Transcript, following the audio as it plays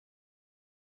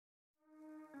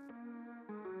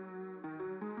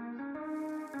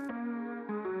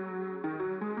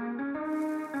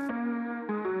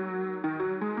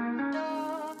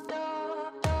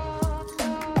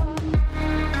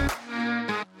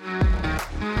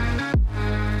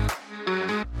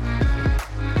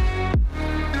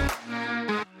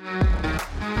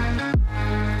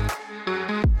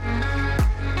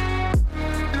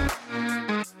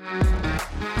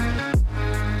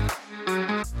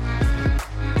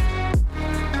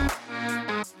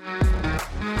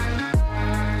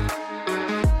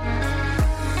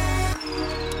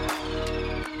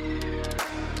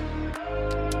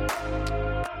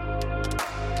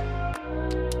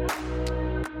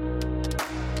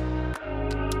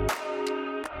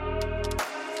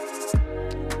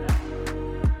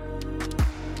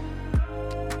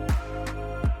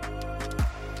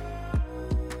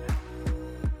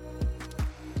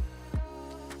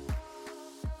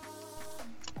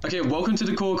Okay, welcome to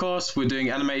the Corecast. We're doing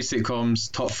animated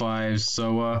sitcoms, top fives.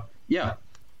 So, yeah,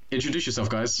 introduce yourself,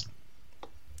 guys.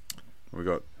 We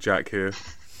got Jack here.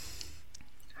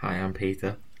 Hi, I'm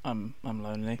Peter. I'm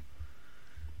lonely.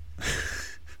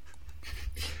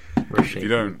 Rishi, you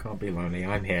don't- can't be lonely.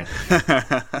 I'm here.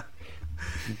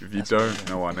 If you don't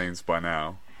know our names by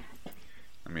now,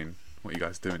 I mean, what are you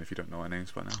guys doing if you don't know our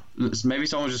names by now? Maybe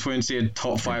someone just wanted to see a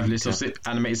top five list of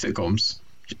animated sitcoms.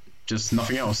 Just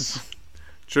nothing else.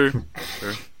 True.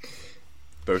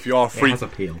 Though if you are It has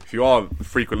appeal. if you are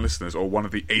frequent listeners or one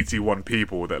of the 81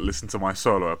 people that listen to my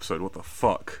solo episode, what the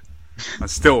fuck? I'm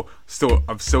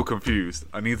still confused.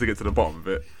 I need to get to the bottom of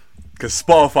it because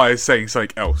Spotify is saying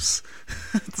something else.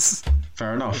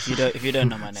 Fair enough. If you don't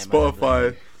know my name,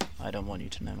 Spotify. I don't want you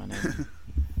to know my name.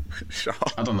 Shut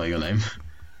up. I don't know your name.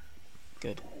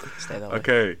 Good. Stay that way.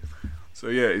 Okay, so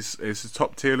yeah, it's a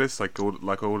top tier list like all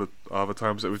the other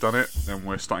times that we've done it, and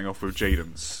we're starting off with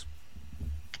Jaden's.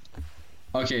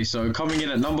 Okay, so coming in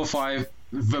at number 5,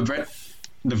 the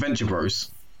Venture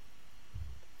Bros.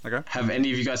 Okay. Have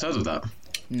any of you guys heard of that?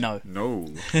 No.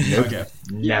 No. Okay.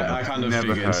 Yeah, Never. I kind of Never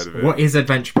figured. heard of it. What is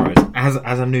Adventure Bros? As a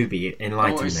newbie,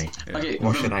 enlighten Oh, it's- me. Okay,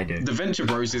 What should I do? The Venture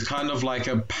Bros is kind of like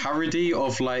a parody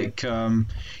of like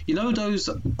you know those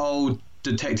old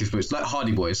detective books like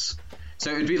Hardy Boys.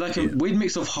 So it'd be like a weird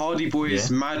mix of Hardy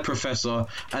Boys, Yeah. Mad Professor,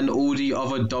 and all the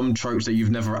other dumb tropes that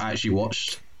you've never actually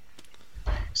watched.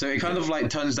 So it kind of like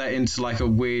turns that into like a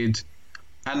weird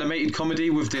animated comedy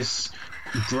with this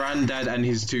granddad and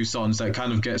his 2 sons that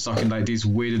kind of get stuck in like these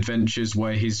weird adventures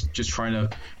where he's just trying to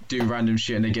do random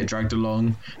shit and they get dragged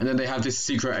along, and then they have this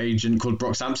secret agent called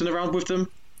Brock Sampson around with them.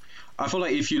 I feel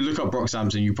like if you look up Brock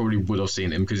Sampson, you probably would have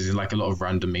seen him because he's in like a lot of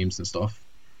random memes and stuff.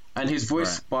 And his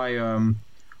voice by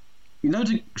you know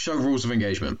the show Rules of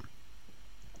Engagement?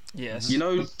 Yes. You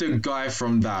know the guy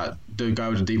from that, the guy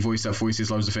with the deep voice that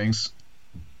voices loads of things?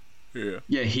 Yeah.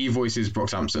 Yeah, he voices Brock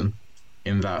Sampson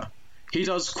in that. He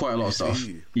does quite a lot of stuff.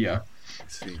 he? Yeah. I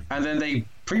see. And then they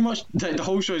pretty much, the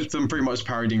whole show is them pretty much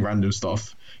parodying random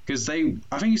stuff. Because I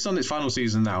think it's on its final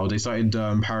season now, they started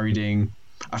parodying,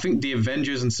 I think, the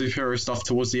Avengers and superhero stuff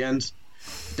towards the end.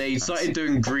 They started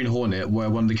doing Green Hornet, where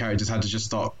one of the characters had to just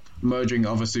start merging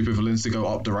other supervillains to go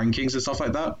up the rankings and stuff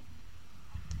like that.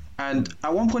 And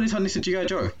at one point they turned this into G.I.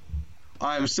 Joe.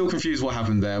 I am still confused what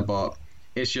happened there, but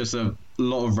it's just a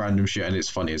lot of random shit and it's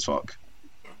funny as fuck.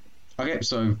 Okay,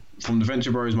 so from the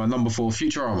Venture Bros, my number 4,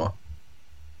 Futurama.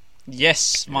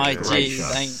 Yes, my Yeah, G.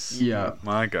 right. Thank Yeah,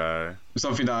 My guy.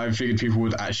 something that I figured people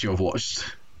would actually have watched.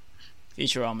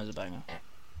 Futurama's a banger.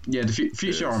 Yeah, the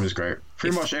Futurama is great.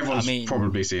 Pretty If- much everyone's I mean-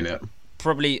 probably seen it.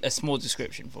 Probably a small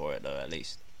description for it though, at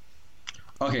least.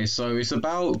 Okay, so it's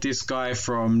about this guy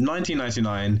from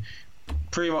 1999.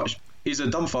 Pretty much, he's a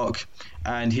dumb fuck,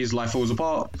 and his life falls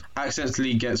apart.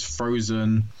 Accidentally gets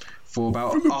frozen for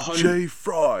about J.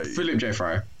 Fry. Philip J.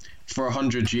 Fry for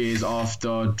 100 years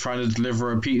after trying to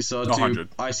deliver a pizza Not to 100.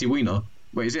 Icy Wiener.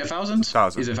 Wait, is it 1,000?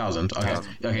 1,000. Is it 1,000? Okay,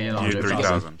 1,000. okay, yeah, not Year 100,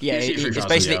 3000. Yeah, It's year it's 3000,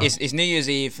 basically yeah. it's New Year's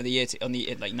Eve for the year on the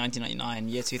like 1999,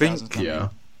 year 2000 coming. Yeah.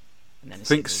 And then it's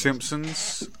Think 2000.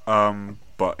 Simpsons,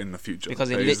 but in the future. Because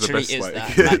it That is the literally best, is like,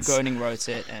 that. Matt it's- Groening wrote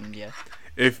it, and yeah.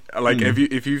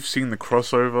 if you've seen the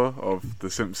crossover of The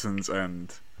Simpsons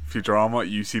and Futurama,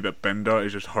 you see that Bender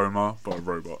is just Homer but a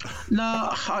robot.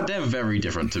 Nah, they're very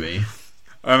different to me.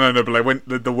 I don't know, but like when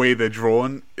the way they're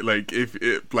drawn, like if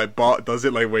it like Bart does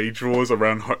it, like where he draws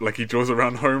around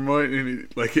Homer, and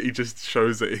he just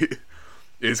shows that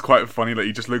it's quite funny. Like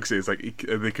he just looks at it, it's like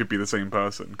they could be the same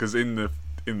person because in the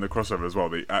crossover as well,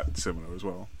 they act similar as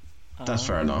well. That's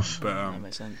fair enough. But That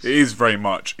makes sense. it is very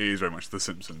much The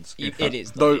Simpsons. It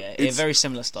is, though though, yeah. A very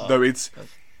similar style. Though it's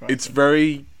Right.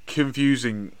 very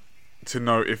confusing to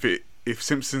know if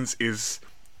Simpsons is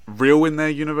real in their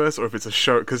universe or if it's a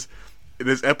show because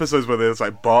there's episodes where there's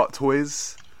like Bart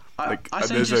toys. I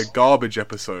say There's a just garbage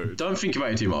episode. don't think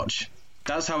about it too much.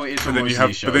 That's how it is for But then most you of have,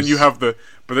 these shows.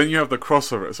 but then you have the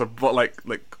crossover. So, but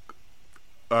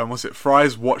what's it?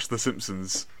 Fry's watched The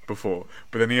Simpsons before,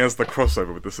 but then he has the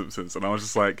crossover with The Simpsons, and I was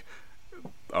just like,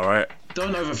 all right.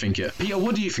 Don't overthink it. Peter,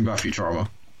 what do you think about Futurama?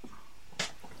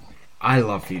 I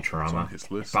love It's on Futurama, his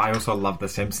list. but I also love The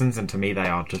Simpsons, and to me they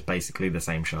are just basically the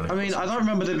same show. I mean, I don't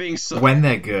remember there being so... When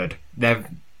they're good, they're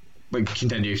Wait,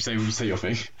 continue. Say your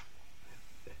thing.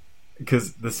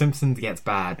 because The Simpsons gets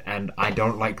bad, and I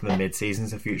don't like the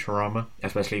mid-seasons of Futurama,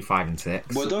 especially 5 and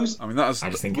 6. Were those... I mean, that's. I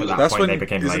just think Well, at that that's point when they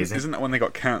became lazy. Isn't that when they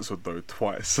got cancelled though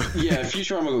twice? Yeah,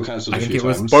 Futurama got cancelled I a think few it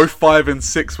was times. Both 5 and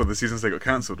 6 were the seasons they got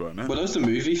cancelled, weren't it? Were those the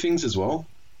movie things as well?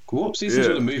 What seasons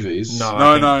Yeah. were the movies? No.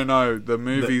 I think- No. The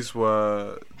movies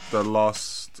were the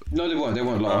last. No, they weren't. They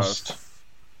weren't last.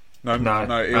 No,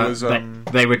 No, it was.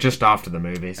 they were just after the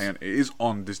movies. Hang on, it is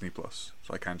on Disney Plus,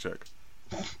 so I can check.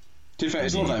 To be fair,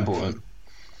 it's not that important.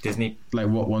 Disney Like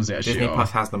what ones they actually Disney are.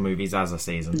 Plus has the movies as a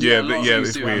season. Yeah, a lot but of yeah, things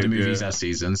it's do have the weird, movies yeah. as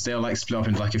seasons. They're like split up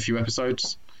into like a few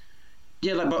episodes.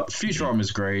 Yeah, like but Futurama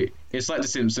is great. It's like The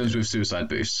Simpsons with Suicide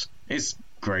Boost. It's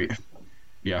great.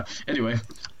 Yeah. Anyway,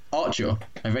 Archer.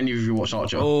 Have any of you watched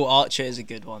Archer? Oh, Archer is a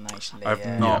good one, actually. I've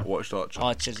yeah. not watched Archer.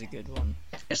 Archer's a good one.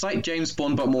 It's like James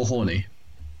Bond but more horny.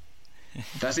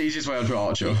 That's the easiest way I'd put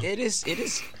Archer. It is,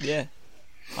 yeah.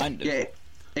 Kind of. Yeah,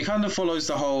 it kind of follows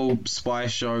the whole spy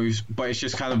shows, but it's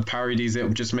just kind of parodies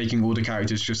it, just making all the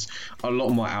characters just a lot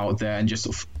more out there and just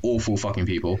awful fucking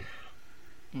people.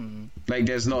 Like,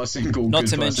 there's not a single Not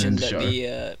good to person in mention the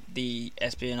that show. the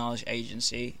espionage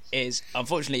agency is,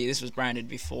 unfortunately, this was branded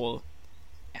before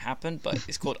it happened, but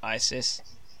it's called ISIS.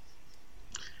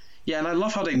 Yeah, and I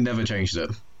love how they never changed it.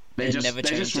 They just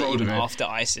changed it rolled even with it. after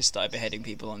ISIS started beheading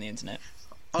people on the internet.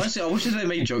 Honestly, I wish that they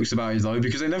made jokes about it though,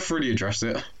 because they never really addressed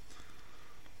it.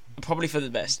 Probably for the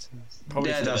best. Probably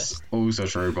Yeah, for the that's best. also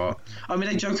true, but I mean,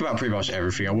 they joke about pretty much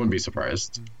everything. I wouldn't be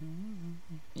surprised.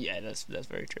 Yeah, that's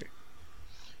very true.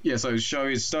 Yeah, so the show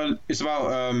is it's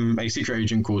about a secret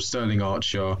agent called Sterling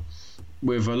Archer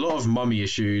with a lot of mummy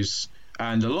issues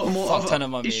and a lot more Fuck other ton of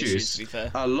mummy issues, to be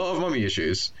fair. A lot of mummy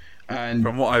issues. And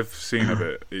From what I've seen of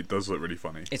it, it does look really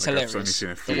funny. It's Like, I've only hilarious. seen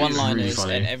a The few. It is one-liners really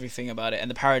funny. and everything about it, and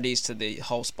the parodies to the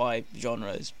whole spy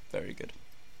genre is very good.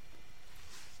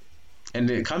 and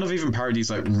it kind of even parodies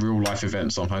like real life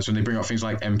events sometimes when they bring up things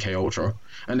like MK Ultra,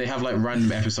 and they have like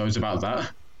random episodes about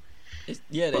that.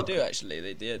 Yeah, they do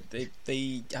actually.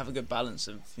 They have a good balance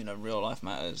of real life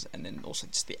matters, and then also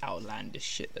just the outlandish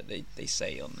shit that they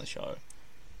say on the show.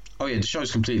 Oh yeah, the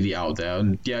show's completely out there,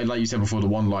 and yeah, like you said before, the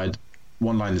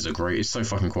one-liners are great. It's so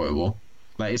fucking quotable.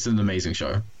 Like, it's an amazing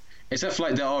show. Except for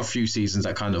like there are a few seasons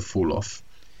that kind of fall off.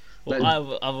 Well, Like-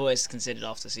 I've always considered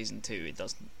after season 2 it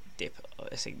does dip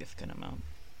a significant amount.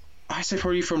 I say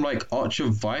probably from like Archer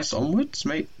Vice onwards,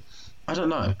 mate. I don't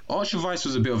know. Archer Vice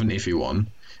was a bit of an iffy one,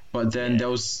 but then there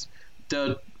was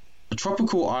the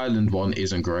Tropical Island one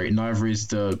isn't great. Neither is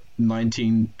the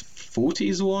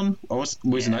 1940s one. Or was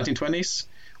it 1920s?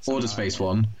 Or the space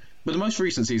one. But the most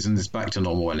recent season is back to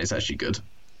normal and it's actually good.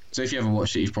 So if you haven't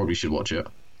watched it, you probably should watch it.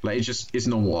 Like, it's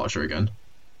normal Archer again.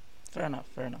 Fair enough.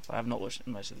 I have not watched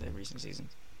most of the recent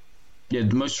seasons. Yeah,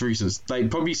 the most recent.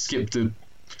 Like, probably skip the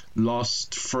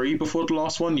last 3 before the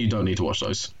last one. You don't need to watch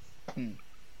those.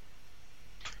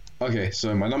 Okay,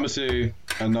 so my number 2,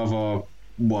 another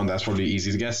one that's probably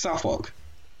easy to guess, South Park.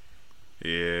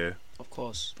 Yeah, Of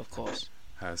course.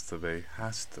 has to be.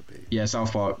 Yeah,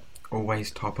 South Park.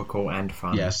 Always topical and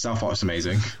fun. Yeah, South Park's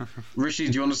amazing. Rishi,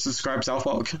 do you want us to describe South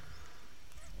Park?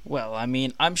 Well, I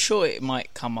mean, I'm sure it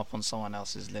might come up on someone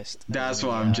else's list. That's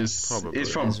what I'm just... Probably.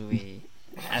 It's from... as we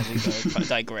go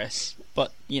digress.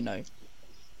 But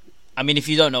I mean, if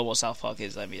you don't know what South Park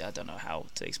is, I mean, I don't know how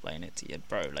to explain it to you,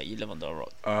 bro. Like, you live under a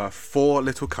rock. 4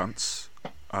 little cunts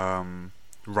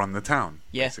run the town.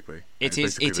 Yeah, basically. It And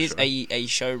is basically the show. a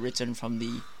show written from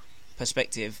the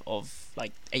perspective of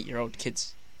like 8-year-old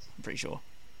kids. I'm pretty sure,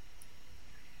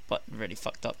 but really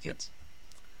fucked up kids.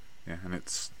 Yeah, and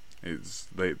it's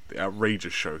the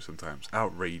outrageous show sometimes.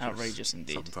 Outrageous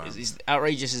indeed. Sometimes.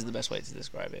 Outrageous is the best way to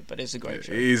describe it, but it's a great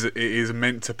show. It is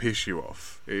meant to piss you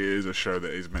off. It is a show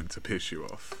that is meant to piss you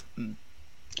off.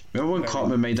 Remember when Very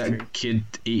Cartman made that true. kid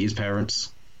eat his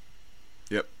parents?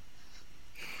 Yep.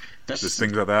 That's Just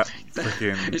things like that.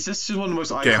 Freaking It's just one of the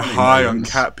most iconic getting high on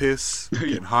moments. cat piss.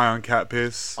 Getting high on cat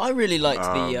piss. I really liked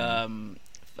the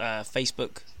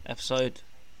Facebook episode,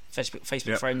 Facebook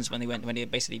Yep. Friends when they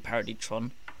basically parodied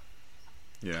Tron.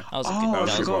 Yeah. That was a Oh, good. I that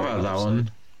was a forgot great about that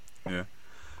episode.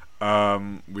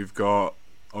 one. We've got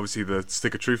obviously the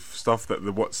Stick of Truth stuff that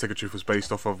what Stick of Truth was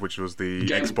based off of, which was the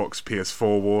Game- Xbox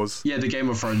PS4 wars. Yeah, the Game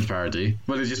of Thrones parody.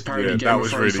 Where they just parodied Yeah, Game that of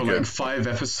was Thrones really for like good. 5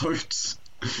 episodes.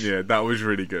 Yeah, that was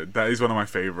really good. That is one of my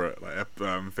favorite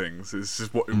things. It's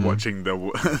just watching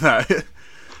that.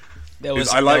 There was.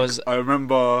 I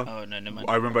remember. Oh no, never mind.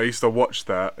 I remember I used to watch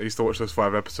that. I used to watch those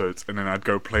 5 episodes, and then I'd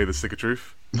go play the Stick of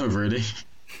Truth. No, really?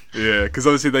 Yeah, because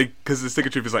obviously because the Stick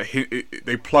of Truth is like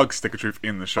they plug Stick of Truth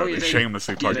in the show. Oh, yeah, they they-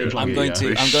 shamelessly plug they it. plug I'm it, going yeah. to. They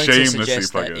I'm going to shamelessly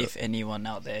suggest plug that it. if anyone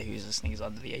out there who's listening is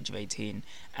under the age of 18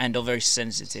 and are very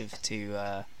sensitive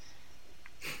to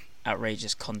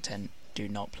outrageous content, do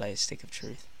not play a Stick of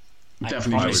Truth. Definitely I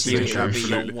play promise Stick you, of it will be Truth.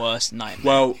 your Absolutely. worst nightmare.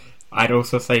 Well, I'd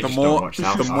also say the just more don't watch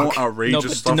South the more Park.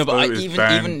 outrageous stuff but though is even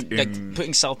banned like in.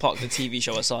 putting South Park the TV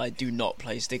show aside, do not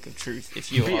play Stick of Truth if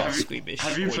you are squeamish.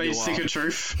 Have you or played you Stick are. of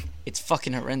Truth? It's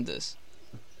fucking horrendous.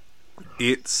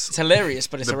 It's hilarious,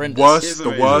 but it's the horrendous. It's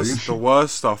amazing. the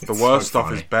worst stuff is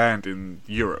funny. banned in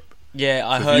Europe. Yeah,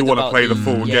 I So heard if you want to about play the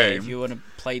full game, if you want to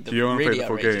play the if you wanna play really the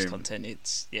full outrageous game, content,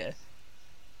 it's yeah,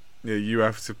 you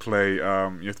have to play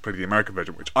the American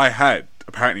version, which I had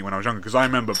apparently when I was younger, because I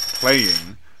remember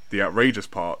playing the outrageous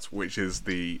parts, which is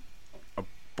the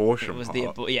abortion it was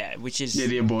part, which is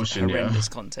the abortion, horrendous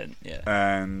content, yeah.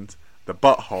 and the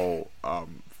butthole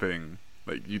thing.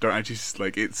 Like, you don't actually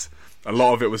like, it's a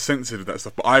lot of it was censored, that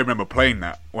stuff. But I remember playing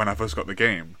that when I first got the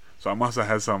game, so I must have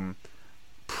had some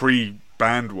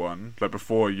pre-banned one, like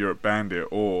before Europe banned it,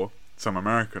 or some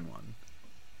American one.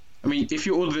 I mean, if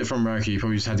you ordered it from America, you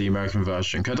probably just had the American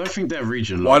version. 'Cause I don't think they're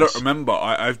region Well, I don't locks. remember.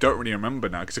 I don't really remember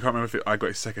now, because I can't remember if I got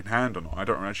it second hand or not. I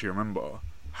don't actually remember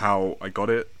how I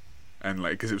got it, and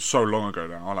like, because it was so long ago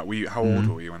now. Like, how old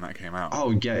were we when that came out?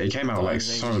 Oh yeah, it came out like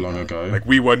so long ago. Like,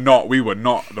 we were not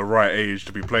the right age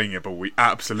to be playing it, but we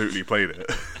absolutely played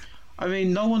it. I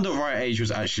mean, no one the right age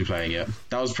was actually playing it.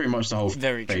 That was pretty much the whole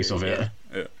Very base true, of it.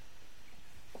 yeah.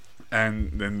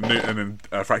 And then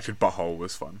Fractured Butthole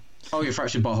was fun. Oh yeah,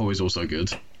 Fractured Butthole is also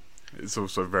good. It's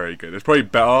also very good. It's probably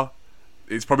better.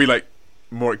 It's probably like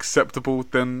more acceptable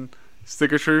than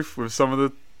Stick of Truth with some of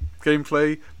the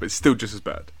gameplay, but it's still just as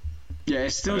bad. Yeah,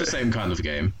 it's still the same kind of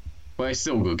game, but it's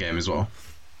still a good game as well.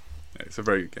 Yeah, it's a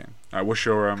very good game. What's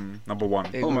your number one?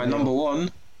 Oh, my number one,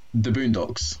 The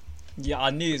Boondocks. Yeah, I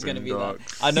knew it was going to be that.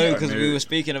 Boondocks. I know, Yeah, because I we knew. were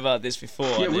speaking about this before.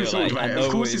 Yeah, and we've you were talked like, about I it. know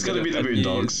Of course it's it's gonna be the I knew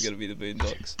Boondocks. It's going to be the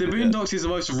Boondocks. The Boondocks is the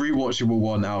most rewatchable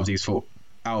one out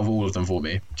of all of them for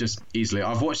me, just easily.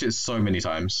 I've watched it so many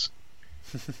times.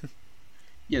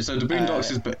 Yeah, so The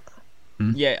Boondocks is.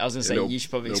 Yeah, I was going to say, Little- you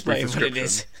should probably little brief explain what it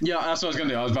is. description. Yeah, that's what I was going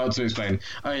to do. I was about to explain.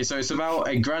 Okay, so it's about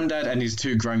a granddad and his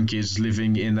two grandkids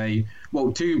living in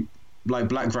two black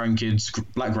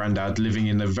granddad living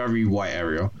in a very white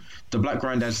area. The black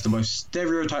granddad's the most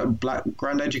stereotyped black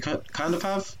granddad you kind of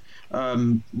have.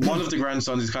 One of the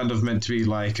grandsons is kind of meant to be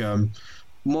like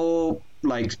more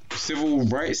like civil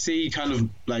rightsy, kind of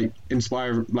like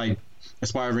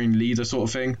aspiring leader sort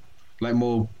of thing, like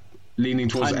more leaning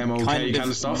towards MLK kind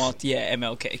of stuff. Yeah,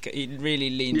 MLK. It really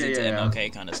leans Yeah, into yeah, yeah.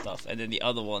 MLK kind of stuff. And then the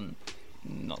other one,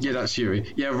 not Yeah, that's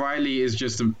Huey. Yeah, Riley is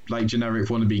just a generic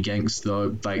wannabe gangster,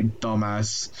 like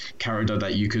dumbass character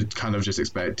that you could kind of just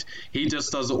expect. He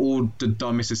just does all the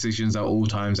dumbest decisions at all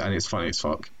times, and it's funny as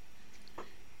fuck.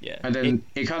 Yeah. And then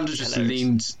it kind of just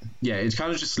hilarious.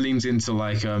 leans into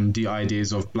like the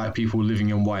ideas of black people living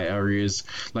in white areas,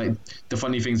 like the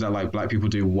funny things that like black people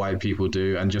do, white people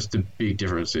do, and just the big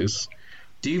differences.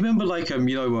 Do you remember like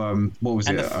what was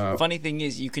And it? the funny thing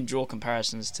is, you can draw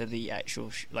comparisons to the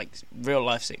actual real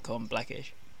life sitcom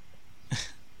Blackish.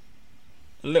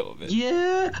 A little bit.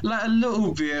 Yeah, like a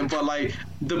little bit, but like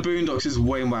the Boondocks is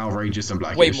way more outrageous than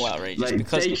Blackish. Way more outrageous, Like,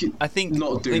 because they could I think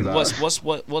not do that.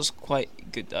 what's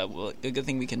quite good. Well, a good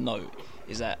thing we can note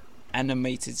is that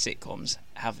animated sitcoms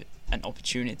have an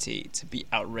opportunity to be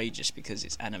outrageous because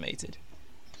it's animated.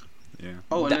 Yeah.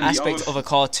 Oh, and The then aspect other of a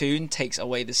cartoon takes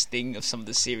away the sting of some of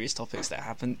the serious topics that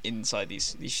happen inside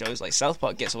these shows. Like South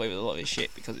Park gets away with a lot of his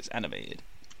shit because it's animated,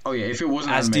 Oh yeah, if it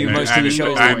wasn't as do animated, most of the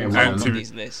shows that and are on to-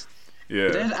 these lists. Yeah.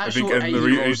 there's I actual think, and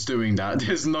 8-year-olds doing that.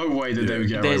 There's no way that they would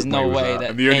get There's away no with way that. that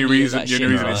and the only any of reason that shit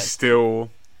is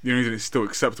it's still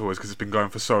acceptable is because it's been going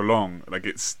for so long.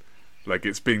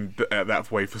 It's been at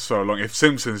that way for so long. If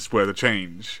Simpsons were to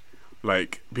change,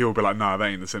 like, people would be like, "Nah, that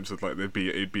ain't the Simpsons." Like, it'd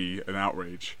be an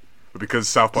outrage. But because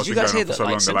South Did Park's you been guys going hear on for that? so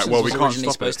long, Like, they're like, Simpsons "Well, we was can't originally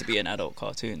stop supposed it." to be an adult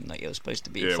cartoon. Like, it was supposed to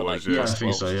be Yeah, it for was, like yeah. Yeah, I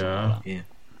think +12 so. or something Yeah. like that. Yeah.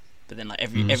 But then like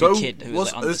every So, kid who was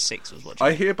what's- like under 6 was watching.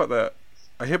 I hear about that.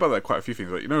 I hear about that quite a few things.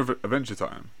 Like, Adventure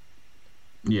Time.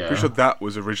 Yeah. Pretty sure that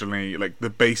was originally like the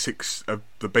basic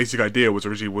idea was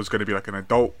going to be like an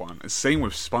adult one. And same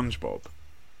with SpongeBob.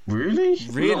 Really?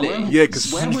 Really? Yeah,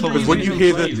 because Where would they when you even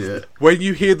hear played it? when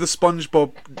you hear the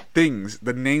SpongeBob things,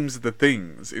 the names of the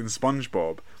things in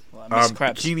SpongeBob, Well, I miss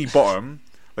Krabs. Bikini Bottom,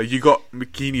 like you got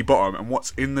Bikini Bottom, and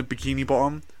what's in the Bikini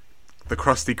Bottom? The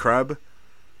Krusty Krab.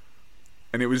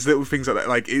 And it was little things like that.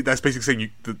 Like that's basically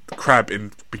saying the crab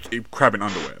in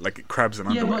underwear, like crabs in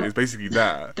Yeah, underwear. but- It's basically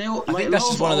that. They all, I like, think a that's lot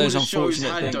just one of those older shows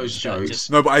unfortunate had things those that jokes.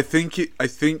 just- No, but I think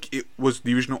it was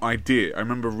the original idea. I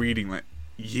remember reading like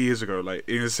years ago, like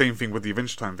in the same thing with the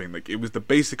Adventure Time thing. Like it was the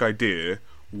basic idea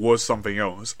was something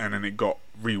else, and then it got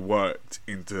reworked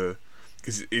into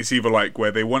because it's either like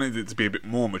where they wanted it to be a bit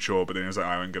more mature, but then it was like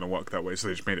I ain't gonna work that way, so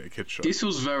they just made it a kids show. This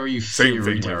was very Same theory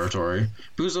thing with- territory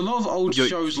because a lot of old Yeah.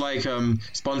 shows like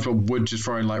SpongeBob would just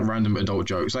throw in like random adult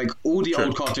jokes. Like all the True.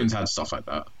 old cartoons had stuff like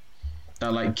that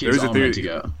that like There kids is a are meant to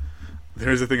theory- get.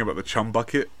 There is a thing about the chum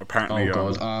bucket. Apparently,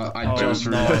 Oh god, I Oh, just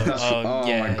no. realized. Oh, Oh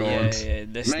yeah, my god. yeah.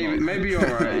 Let's not- Maybe you're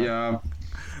right. Yeah,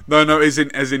 No, as in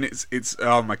it's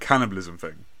a cannibalism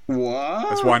thing. What?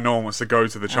 That's why no one wants to go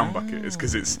to the Chum bucket. It's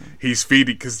because he's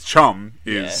feeding, because Chum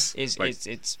is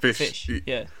it's fish.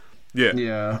 Yeah. Yeah.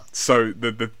 Yeah. So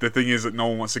the thing is that no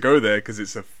one wants to go there because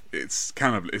it's a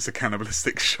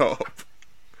cannibalistic shop.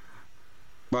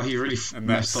 Well, he really And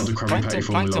messed up the Krabby Patty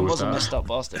formula Plankton with was a that. messed up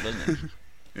bastard, wasn't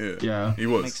he? Yeah. Yeah. He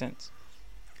was. Makes sense.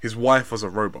 His wife was a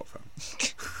robot, fam.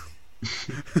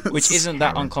 Which isn't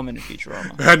that uncommon in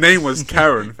Futurama. Her name was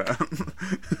Karen, fam.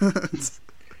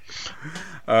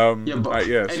 Yeah, but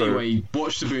so anyway,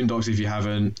 watch the Boondocks if you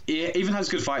haven't. It even has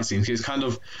good fight scenes. It's kind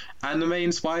of anime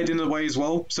inspired in a way as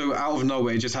well. So out of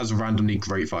nowhere, it just has randomly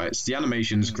great fights. The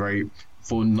animation's great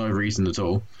for no reason at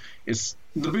all. The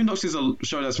Boondocks is a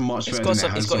show that's much better than it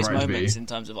has It's got the its right to be. moments in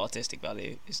terms of artistic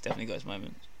value. It's definitely got its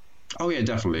moments. Oh yeah,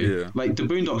 definitely. Yeah. Like the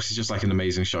Boondocks is just like an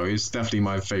amazing show. It's definitely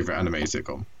my favorite animated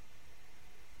sitcom.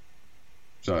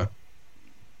 So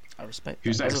I respect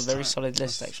Who's that. That's next? a very solid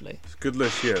list, actually. good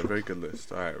list, yeah, very good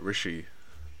list. All right, Rishi,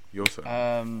 your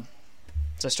turn.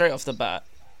 So straight off the bat,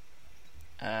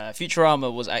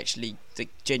 Futurama was actually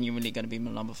genuinely going to be my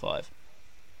number 5.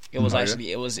 It was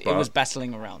actually it was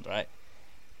battling around, right?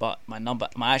 But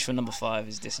my actual number 5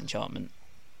 is Disenchantment.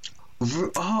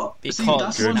 oh, Because see,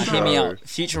 that's one Good now hear me show. out.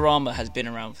 Futurama has been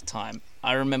around for time.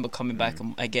 I remember coming back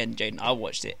and again, Jaden. I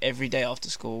watched it every day after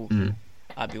school.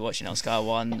 I'd be watching it on Sky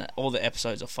One. All the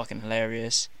episodes are fucking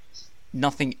hilarious.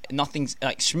 Nothing's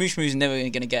like Shmoo Shmoo is never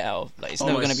gonna get out of. Like it's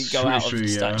never gonna go out of.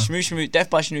 Shmoo Shmoo, Death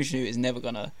by Shmoo Shmoo is never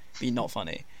gonna be not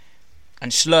funny.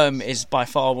 And Slurm is by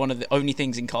far one of the only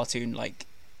things in cartoon like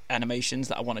animations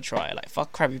that I want to try. Like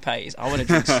fuck Krabby Patties. I want to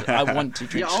drink. I want to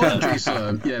drink Yeah, I want to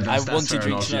Slurm. drink Slurm. Yeah, that's I want to fair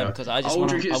drink enough, Slurm yeah. because I just will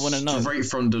want drink it to. I want to know. straight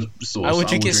from the source. I would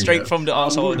drink it straight from the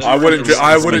arsehole. I wouldn't drink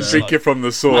drink it from the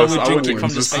I source. would drink it from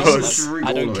the source. space. Drink I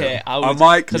all don't of care. it. I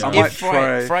might if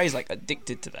try. Fry's like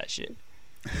addicted to that shit.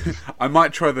 I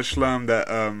might try the Slurm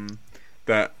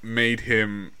that made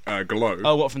him glow.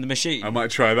 Oh, what from the machine? I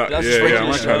might try that. That's just I regular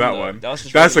might try Slurm, that though. one. That's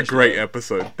just That's a regular great Slurm.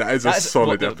 episode. That is a That's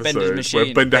solid what the Bender's episode machine,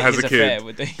 where Bender like has his a affair kid.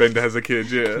 with the- Bender has a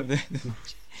kid. Yeah.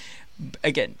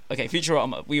 Again, okay,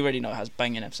 Futurama, we already know has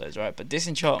banging episodes, right? But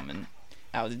Disenchantment,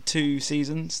 out of the 2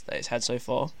 seasons that it's had so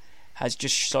far, has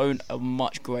just shown a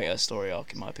much greater story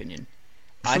arc, in my opinion.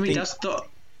 I mean, think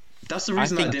that's the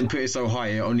reason I think- didn't put it so high.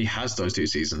 It only has those 2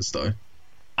 seasons, though.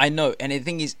 I know, and the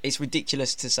thing is, it's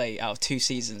ridiculous to say out of 2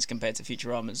 seasons compared to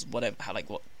Futurama's whatever,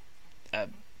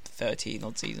 13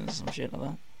 odd seasons or some shit like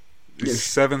that. It's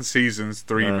 7 seasons,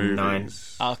 3 movies. 9.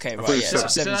 Okay, thought right, it yeah, was so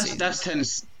 7 that's seasons. that's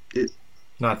 10.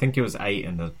 No, I think it was 8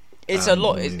 in the. It's a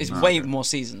lot. movie. It's way more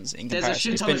seasons in There's a comparison.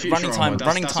 shit It's ton been of Futurama, running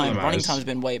that's what time matters. has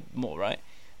been way more, right?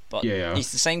 But Yeah.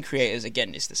 it's the same creators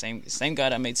again. It's the same guy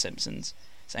that made Simpsons,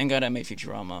 same guy that made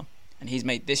Futurama, and he's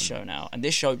made this show now. And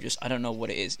this show just I don't know what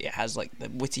it is. It has like the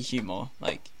witty humor,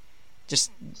 like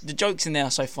just the jokes in there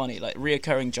are so funny. Like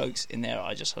reoccurring jokes in there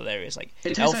are just hilarious. Like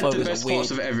It takes Elfo like the is best a weird.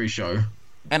 parts of every show.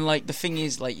 And like the thing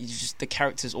is, like the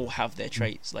characters all have their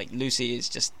traits. Like Lucy is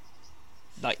just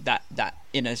like that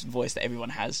inner voice that everyone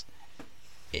has.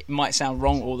 It might sound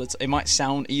wrong all the time. It might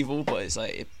sound evil, but it's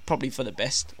like probably for the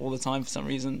best all the time for some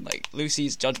reason. Like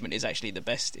Lucy's judgment is actually the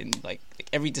best in like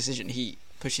every decision he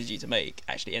pushes you to make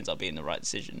actually ends up being the right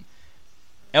decision.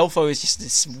 Elfo is just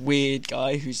this weird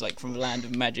guy who's like from the land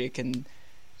of magic and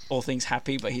all things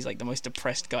happy, but he's like the most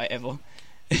depressed guy ever.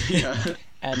 Yeah.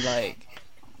 And like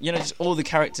just all the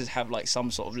characters have like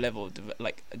some sort of level of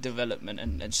development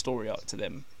and story arc to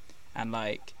them, and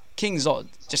like King Zod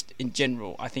just in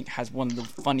general I think has one of the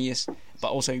funniest but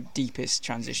also deepest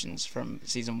transitions from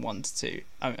season 1 to 2.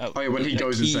 Oh yeah, when he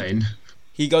goes insane.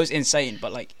 He goes insane,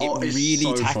 but like it Oh, it's really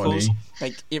so tackles funny.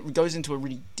 like it goes into a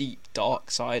really deep dark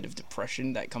side of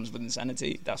depression that comes with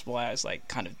insanity. That's why it's like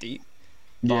kind of deep.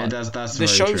 Yeah, But that's the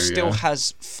very show true, still yeah.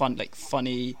 has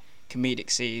funny comedic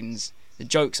scenes. The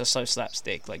jokes are so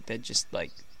slapstick, like they're just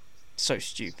like so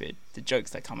stupid. The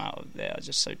jokes that come out of there are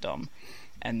just so dumb.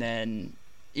 And then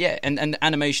and the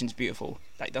animation's beautiful.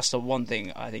 Like that's the one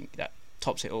thing I think that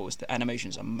tops it all is the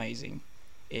animation's amazing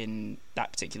in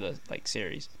that particular like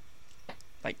series.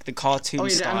 Like the cartoon Oh yeah,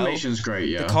 the style. animation's great.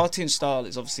 Yeah. The cartoon style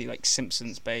is obviously like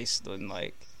Simpsons based and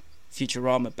like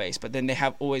Futurama based, but then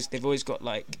they've always got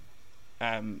like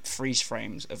freeze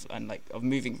frames of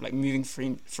moving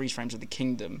freeze frames of the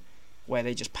kingdom where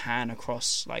they just pan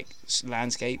across like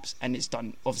landscapes, and it's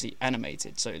done obviously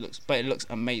animated, so it looks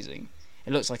amazing.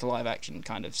 It looks like a live action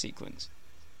kind of sequence.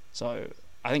 So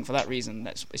I think for that reason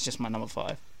it's just my number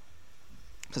 5.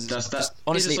 Because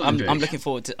honestly, I'm looking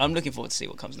forward to see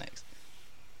what comes next.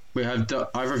 We have.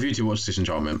 I've reviewed to watch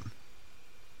Disenchantment.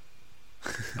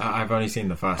 I've only seen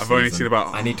the first. I've only seen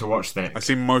about. I need to watch that. I've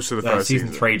seen most of the first season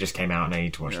 3 just came out, and I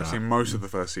need to watch Yeah, that. I've seen most of the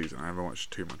first season. I haven't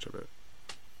watched too much of it.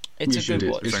 It's You a good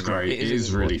should. watch. It's great. It is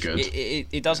a good really watch. good.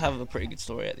 It does have a pretty good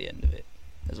story at the end of it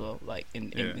as well. Like in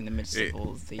the midst of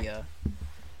all of the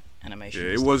animation. Yeah,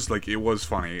 and it stuff. was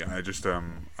funny. I just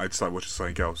started watching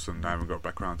something else, and I haven't got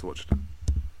back around to watching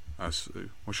it. So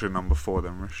what's your number 4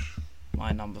 then, Rish?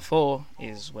 My number 4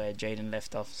 is where Jaden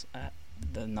left off at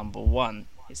the number 1.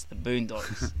 It's the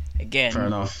Boondocks. Again, Fair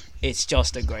enough. it's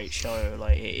just a great show.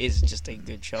 Like, it is just a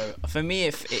good show. For me,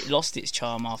 if it lost its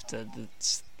charm after the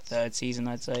 3rd season,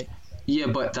 I'd say. Yeah,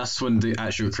 but that's when the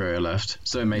actual creator left,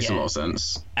 so it makes a Yeah. lot of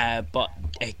sense. But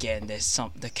again,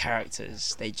 the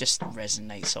characters, they just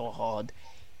resonate so hard.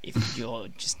 If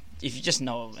you just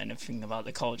know anything about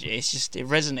the culture, it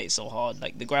resonates so hard.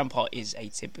 Like, the grandpa is a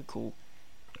typical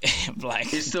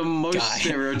black. It's the most guy.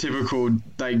 stereotypical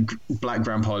like black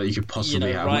grandpa that you could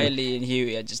possibly have. mate. Riley and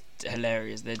Huey are just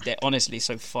hilarious. They're honestly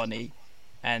so funny,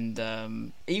 and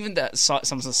even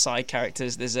some of the side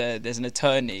characters. There's an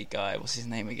attorney guy. What's his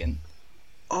name again?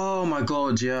 Oh my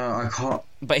god, yeah, I can't.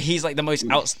 But he's like the most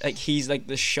he's like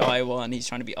the shy one. He's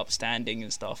trying to be upstanding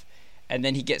and stuff, and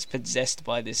then he gets possessed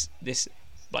by this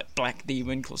like black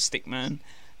demon called Stickman.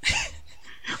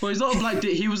 Well, he's not a black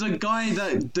dude. He was a guy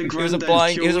that the He was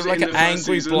granddad he was killed like in an the first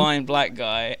angry season. blind black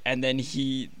guy, and then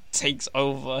he takes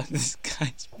over this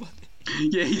guy's body.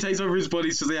 Yeah, he takes over his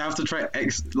body, so they have to try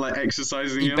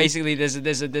exercising him. Basically, there's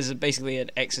basically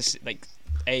an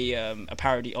a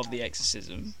parody of the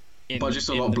Exorcism. But just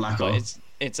a lot blacker. But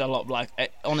it's a lot black.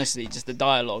 Honestly, just the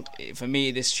dialogue. For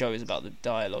me, this show is about the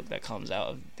dialogue that comes out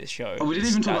of this show. Oh, we didn't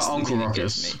even talk That's about the Uncle thing that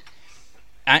gets Ruckus.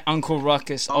 me. Uncle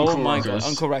Ruckus. Uncle Oh my Ruckus. god,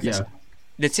 Uncle Ruckus. Yeah.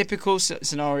 The typical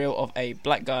scenario of a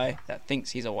black guy that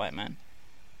thinks he's a white man.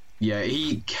 Yeah,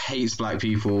 he hates black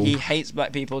people. He hates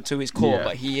black people to his core, Yeah.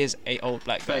 but he is a old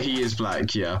black guy. But he is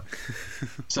black, yeah.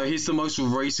 So he's the most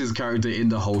racist character in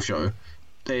the whole show.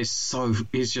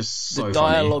 He's just so The funny.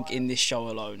 dialogue in this show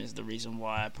alone is the reason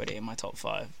why I put it in my top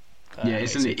 5. Yeah,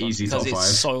 it's an basically, easy because top 5.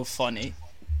 it's so funny.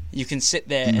 You can sit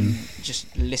there and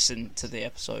just listen to the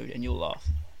episode and you'll laugh.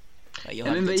 Like, you'll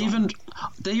And have then a good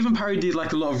time. they even parodied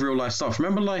like a lot of real life stuff.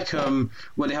 Remember like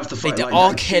when they have to fight The like R.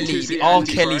 that Kelly, kid who's the R.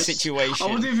 Kelly Antichrist? situation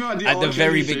I wasn't even at the at R. the Kelly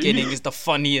very thing. beginning is the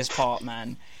funniest part,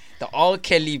 man. The R.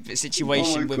 Kelly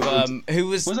situation Oh my with God. who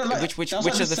was Was that like- which that was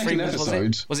which like of the the three second was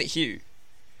episode. it? Was it Hugh?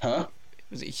 Huh?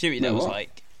 Was it Huey No, that was what?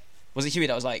 like? Was it Huey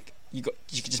that was like you could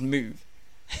just move?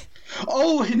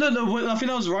 Oh no! I think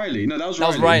that was Riley. No, that was That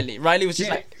Riley. was Riley. Riley was just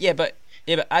Yeah. like yeah,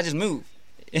 but I just move.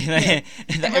 And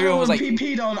If everyone was like,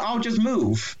 peed on, I'll just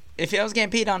move. if I was getting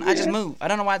peed on, I just Yeah. move. I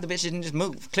don't know why the bitch didn't just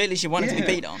move. Clearly, she wanted to be Yeah.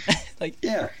 peed on. Like,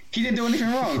 Yeah, he didn't do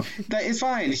anything wrong. That is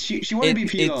fine. She wanted to be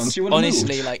peed on. it's She would have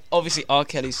honestly moved. like obviously R.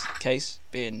 Kelly's case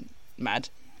being mad.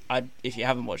 If you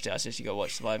haven't watched it, I suggest you go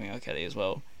watch Surviving R. Kelly as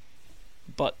well.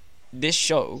 But this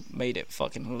show made it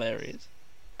fucking hilarious.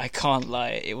 I can't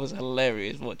lie, it was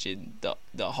hilarious watching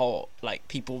the whole like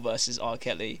people versus R.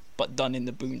 Kelly, but done in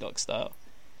the Boondock style.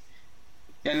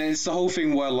 And it's the whole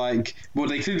thing where, like, well,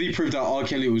 they clearly proved that R.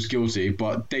 Kelly was guilty,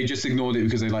 but they just ignored it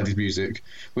because they liked his music,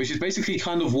 which is basically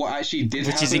kind of what actually did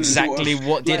happen. Which is and sort exactly of,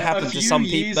 what did like, a happen to few some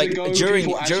years people. Like ago, during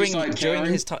people actually started during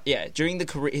caring. his time, during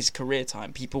his career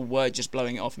time, people were just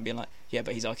blowing it off and being like, yeah,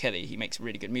 but he's R. Kelly, he makes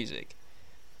really good music.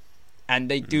 And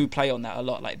they do play on that a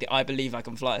lot, like the "I Believe I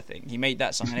Can Fly" thing. He made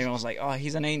that song, and everyone was like, "Oh,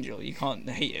 he's an angel. You can't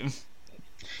hate him."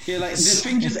 Yeah, like, the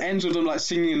thing just ends with them, like,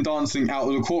 singing and dancing out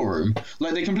of the courtroom.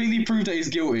 Like, they completely prove that he's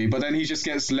guilty, but then he just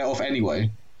gets let off anyway.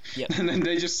 Yep. And then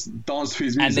they just dance to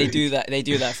his music. And they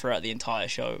do that throughout the entire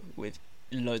show with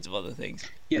loads of other things.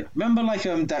 Yeah, remember, like,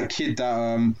 that kid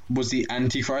that was the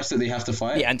Antichrist that they have to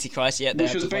fight? The Antichrist, yeah. they Which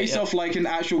have was to fight, based yeah. off, like, an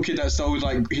actual kid that sold,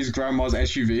 like, his grandma's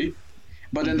SUV.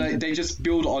 But then they just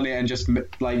build on it and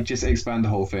just expand the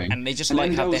whole thing. And they just And like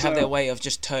then have there they was, have their way of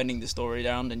just turning the story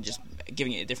around and just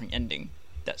giving it a different ending.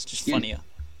 That's just Yeah. funnier.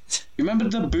 Remember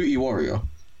the Booty Warrior?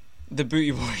 The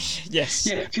Booty Warrior, yes.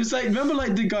 Yeah, because like remember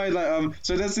like the guy like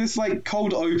so there's this like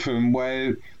cold open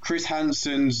where Chris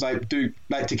Hansen's like to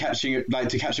catch a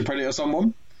predator or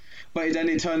someone, but then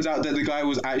it turns out that the guy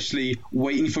was actually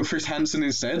waiting for Chris Hansen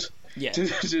instead. Yeah.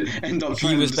 To end up He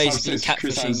trying was to basically substitute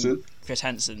Chris Hansen. catfishing Chris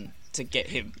Hansen to get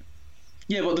him.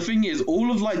 Yeah, but the thing is,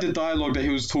 all of like the dialogue that he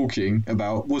was talking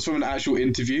about was from an actual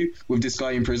interview with this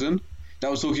guy in prison that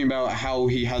was talking about how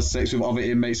he has sex with other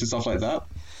inmates and stuff like that.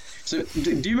 So,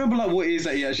 do you remember like what it is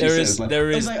that he actually says? Like, there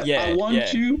it's is, like, yeah, I want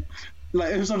yeah. you.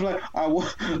 Like it was something like I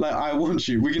want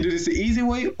you. We can do this the easy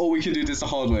way, or we can do this the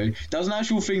hard way. That was an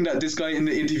actual thing that this guy in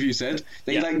the interview said.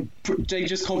 They Yeah. they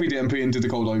just copied it and put it into the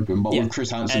cold open, but Yeah. with Chris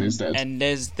Hansen and, instead. And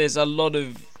there's a lot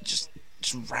of just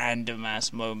just random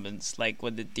ass moments, like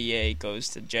when the DA goes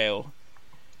to jail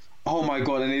Oh my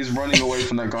god, and he's running away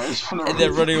from that guy. and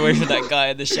they're running away from that guy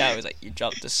in the shower. It's like, you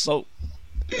dropped the soap.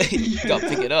 You gotta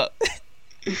pick it up.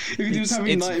 He was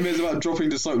having nightmares about dropping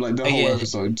the soap like the whole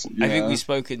episode. Yeah. I think we've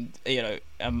spoken,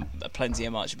 plenty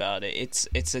and much about it.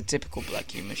 It's a typical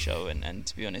black humor show, and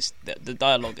to be honest, the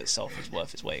dialogue itself is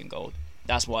worth its weight in gold.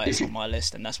 That's why it's on my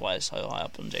list, and that's why it's so high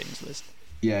up on Jaden's list.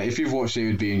 Yeah, if you've watched it, it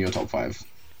would be in your top 5.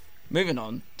 Moving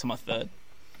on to my third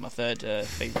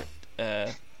favorite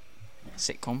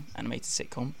sitcom, animated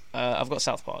sitcom. I've got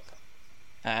South Park.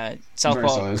 South Very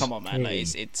Park, solid. come on, man!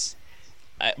 Like, it's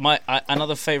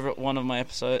another favorite one of my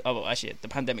episodes. Oh, well, actually, the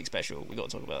pandemic special. We got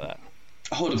to talk about that.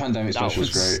 Oh, the pandemic special was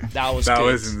great. That was That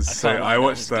good. was insane. I can't lie,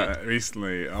 watched was that good.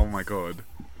 recently. Oh my god.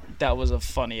 That was a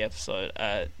funny episode.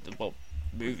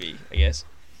 Movie, I guess.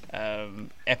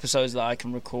 Episodes that I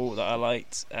can recall that I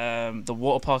liked. The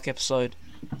water park episode.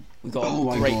 We got Oh a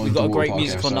my great, God, we the got a water great park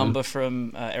musical episode. number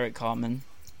from Eric Cartman.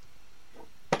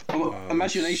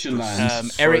 Imagination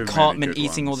Land. Eric many Cartman good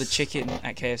eating all the ones. chicken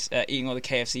at KFC, eating all the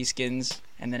KFC skins,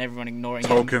 and then everyone ignoring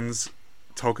him.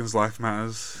 Tolkien's life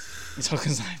matters.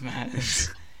 Tolkien's like, man.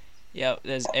 Yeah,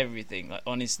 there's everything. Like,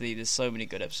 honestly, there's so many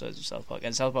good episodes of South Park,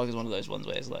 and South Park is one of those ones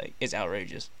where it's like, it's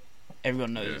outrageous.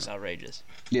 Everyone knows it's outrageous.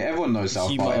 Yeah, everyone knows South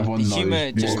humor- Park. Everyone the knows humor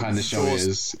what just kind of show it draws-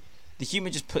 is. The humor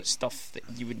just puts stuff that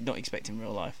you would not expect in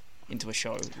real life into a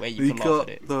show where you You can laugh got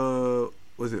at it. the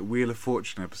Wheel of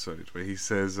Fortune episode where he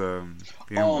says the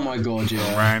Oh N-word. my god,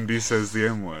 yeah. Randy says the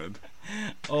N word.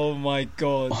 Oh my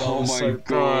god, that Oh was my so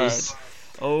god. good.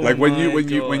 Oh Like when my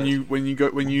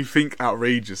you think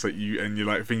outrageous, like you're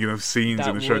like thinking of scenes That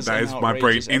in the show. was That an is my brain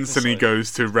outrageous instantly episode.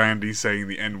 goes to Randy saying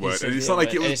the N word, and it's not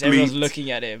like it was everyone's bleeped.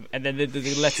 looking at him, and then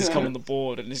the letters come on the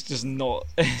board, and it's just not.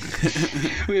 Wait,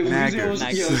 Naggers.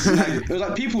 it was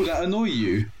like people that annoy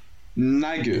you.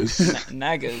 Naggers.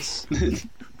 Naggers.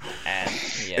 And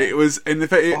yeah, It was, and in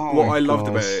fact, Oh what my I loved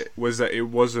God. about it was that it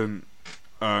wasn't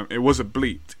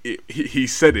bleeped. He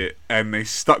said it, and they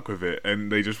stuck with it,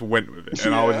 and they just went with it.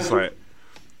 And I was just like,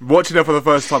 watching it for the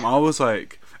first time, I was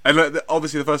like, and like,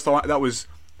 obviously the first time that was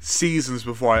seasons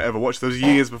before I ever watched it. Those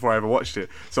years before I ever watched it.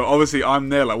 So obviously I'm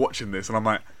there like watching this, and I'm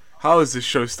like, how is this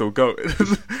show still going?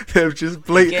 They've just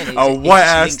Again, it a just white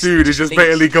ass links- dude it is just just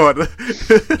blatantly gone.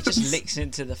 it just links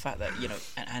into the fact that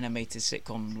an animated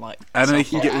sitcom like And they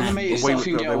South can Park get Animated away stuff with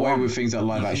can what get they away want. with things that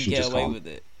live you action can get just away can't. with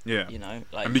it. Yeah.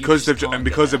 Like, And you because just they've can't and get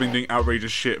because they've that. been doing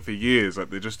outrageous shit for years,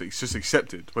 like it's just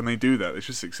accepted. When they do that, it's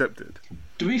just accepted.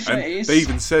 To be fair, And it's, they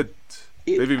even said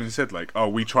it- they've even said like, oh,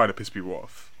 we try to piss people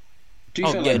off. to be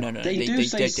Oh, fair, yeah, like, no, they do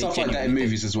say stuff like that in genuinely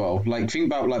movies as well. Like think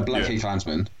about like Black Yeah. Hate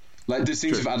Klansman, like the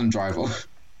scenes True. with Adam Driver.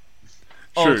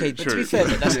 Oh, True, okay, but to true. be fair,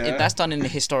 that's Yeah. that's done in the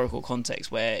historical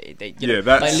context where they, Yeah,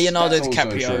 that's- like Leonardo that's also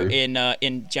DiCaprio true. in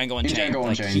Django Unchained. Django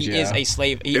Like, Unchained, he is yeah. a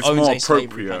slave. He It's owns more a slavery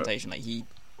appropriate. plantation. Like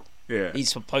Yeah,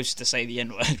 he's supposed to say the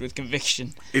N word with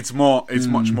conviction. it's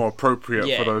much more appropriate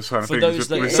Yeah, for those kind of for things. those,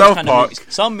 With those South kind of Park, movies.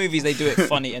 Some movies they do it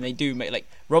funny and they do make like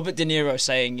Robert De Niro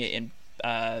saying it in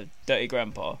Dirty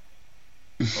Grandpa.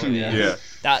 yeah.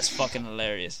 That's fucking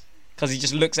hilarious because he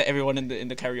just looks at everyone in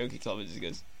the karaoke club and just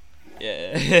goes,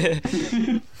 "Yeah."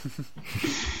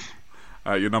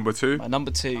 Your number 2. My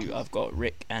number 2, I've got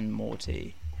Rick and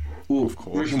Morty. Ooh, Of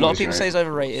course. Rick A and lot of Morty's people great. say it's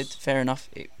overrated. Fair enough.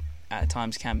 It at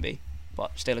times can be,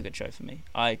 but still a good show for me.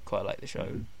 I quite like the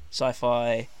show.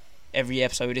 Sci-fi. Every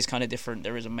episode is kind of different.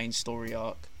 There is a main story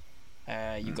arc.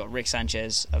 You've got Rick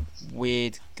Sanchez, a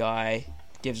weird guy,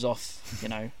 gives off,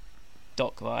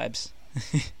 Doc vibes.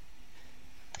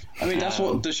 I mean, that's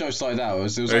what the show started out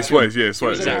as. It was It's like what it is, yeah, it's it what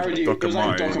was it like is, parody- Doc it was and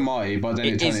like Doc Marty. and Marty, but then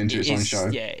it turned into its own show.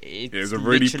 Yeah, it's It was a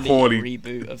really literally poorly a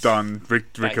reboot of Done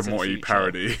Rick Back to and the Morty Future.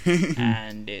 parody.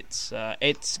 and it's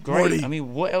great. Morty. I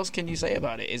mean, what else can you say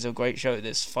about it? It's a great show.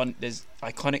 There's fun. There's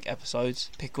iconic episodes.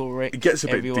 Pickle Rick. It gets a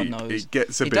bit everyone deep. knows. It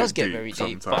gets a bit does get deep very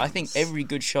deep. But I think sometimes. every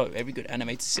good show, every good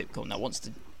animated sitcom that wants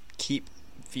to keep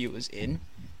viewers in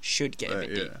should get a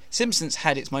bit deep. yeah. Simpsons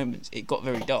had its moments. It got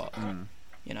very dark.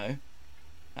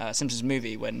 Simpsons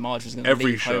movie when Marge was going to Every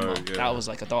leave show, Homer. yeah. That was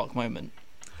like a dark moment.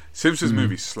 Simpsons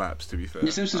movie slaps. To be fair,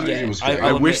 The Simpsons Yeah, movie was I- great.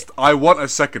 I'll I wish admit- I want a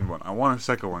second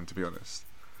one. To be honest.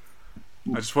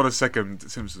 I just want a second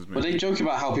Simpsons But they movie. joke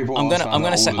about how people. I'm ask gonna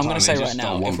about say that all the time, they right just now.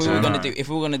 don't want If we were to. gonna No. do, if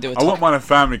we were gonna do a I top, want mine a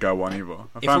Family Guy one either.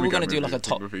 if we were gonna do like a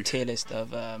top tier list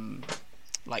of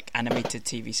like animated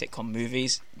TV sitcom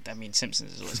movies, I mean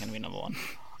Simpsons is always gonna be number one.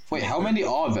 Wait, how many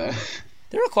are there?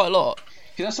 There are quite a lot.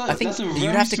 I think that's a you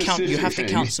very have to count. You specific have to thing.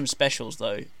 count some specials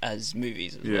though as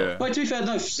movies. As Yeah. But to be fair,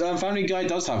 no, Family Guy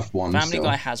does have one. Family still.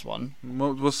 Guy has one.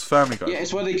 What's Family Guy? Yeah,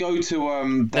 it's where they go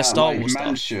to that Star like, Wars stuff.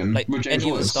 mansion Like, with James any of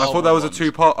the Woods. Star I thought that was a Wars.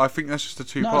 2-part. I think that's just a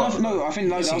 2-part. No, I think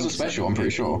that was a seems special. like I'm a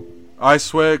pretty sure. I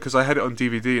swear, because I had it on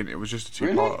DVD and it was just a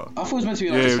Really? 2-part. I thought it was meant to be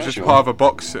Yeah, like a it was special. just part of a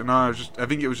box set. No, I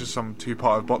think it was just some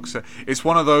 2-part box set. It's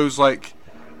one of those like,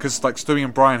 because like Stewie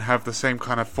and Brian have the same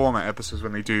kind of format episodes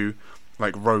when they do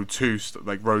like Road to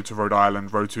Rhode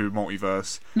Island, Road to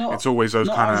Multiverse. No, it's always those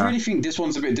no, kind I really of. think this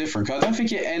one's a bit different. 'Cause I don't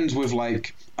think it ends with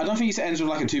like. I don't think it ends with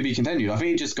like a to be continued. I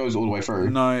think it just goes all the way through.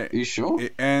 No, Are you sure?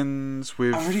 it ends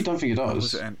with. I really don't think it How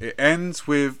does. does it end? It ends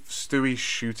with Stewie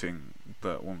shooting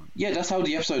that woman. Yeah, that's how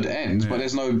the episode ends, but Yeah.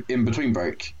 there's no in between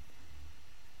break.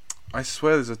 I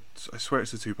swear it's a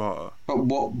 2-parter. But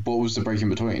what was the break in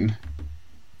between?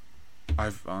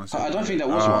 I've honestly. I don't think there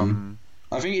was one.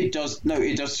 I think it does. No,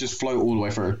 it does just flow all the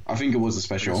way through. I think it was a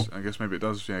special. I guess maybe it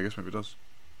does. Yeah, I guess maybe it does.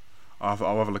 I'll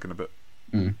have a look in a bit.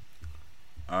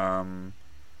 Mm.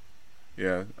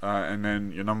 Yeah, and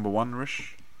then your number one,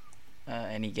 Rish?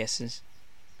 Any guesses?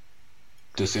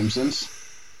 The Simpsons.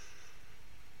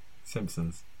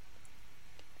 Simpsons.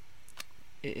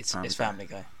 It's Family Guy. Family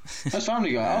Guy. That's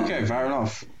Family Guy. Okay, fair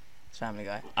enough. It's Family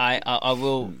Guy. I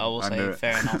will I say knew it.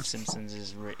 fair enough. Simpsons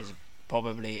is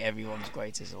probably everyone's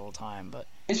greatest of all time, but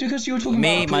It's because you were talking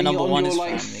Me, about my putting number it on one your is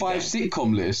like Family 5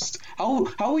 sitcom list. How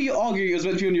are you arguing it's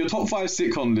meant to be on your top 5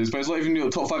 sitcom list, but it's not even your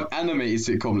top 5 animated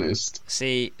sitcom list?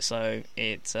 see, so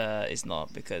it's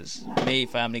not because me,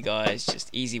 Family Guy is just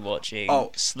easy watching,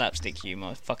 Oh. slapstick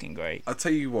humor, fucking great. I'll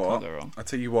tell you what. Can't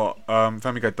go wrong.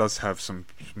 Family Guy does have some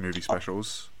movie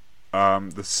specials.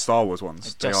 The Star Wars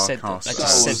ones. I just they said are that. cast I as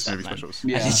just said that, movie man. specials.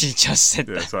 Yeah. I literally just said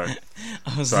Yeah, that. sorry.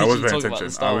 I was So I wasn't literally paying talking about the attention.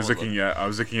 Star I was Wars looking one. at. I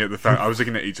was looking at I was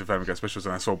looking at each of Family Guy specials,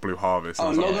 and I saw Blue Harvest. And I Oh,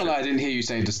 was not like, gonna lie, I didn't hear you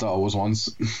say the Star Wars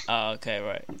ones. Oh, okay,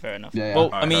 right, fair enough. Yeah, yeah. Well,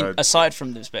 I I mean, heard- aside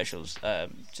from the specials,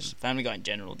 just Family Guy in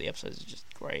general, the episodes are just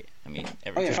great. I mean,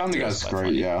 every Oh yeah, Family character Guy's is quite great.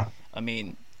 funny. Yeah, I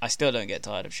mean, I still don't get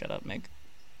tired of Shut Up, Meg.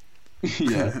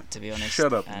 yeah. To be honest.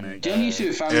 Shut up, and, Meg. The only issue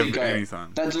with Family Guy,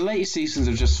 anytime. that the latest seasons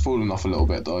have just fallen off a little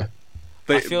bit though.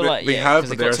 They, I feel like they yeah, have, 'cause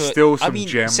but they there got are to still I some mean,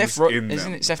 gems isn't in it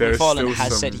them. Seth There are MacFarlane still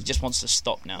has said some- he just wants to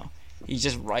stop now. He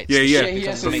just writes. Yeah, the yeah. shit he because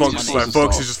has it to The make makes Fox, some money. money.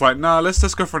 Fox is just like, nah,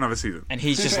 let's go for another season. And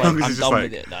he's just As like, long as I'm it's done like-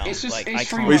 with it now. It's just like, it's I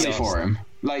free can't money be for arsed. him.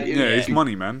 Like Yeah, it's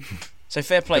money, man. So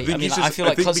fair play. I think I mean, he's I just- feel I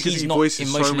like think because because he's he not voices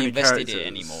so emotionally many invested in it characters.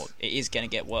 anymore, it is gonna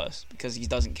get worse because he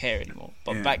doesn't care anymore.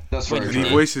 But Yeah. back That's when very And he he true.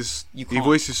 did, voices you he can't-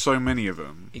 voices so many of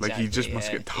them. Like he exactly, just must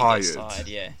yeah, get he tired. gets tired,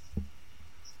 yeah.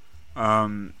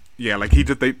 Yeah, like he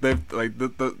did. They've like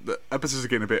the episodes are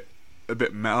getting a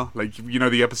bit meta. Like you know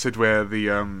the episode where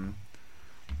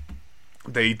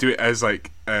they do it as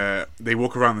like they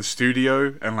walk around the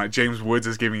studio and like James Woods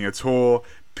is giving a tour.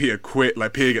 Peter quit.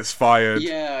 Like Peter gets fired.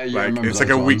 Yeah, I Like remember it's like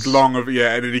those a week ones. long of and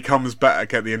then he comes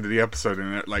back at the end of the episode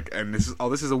and this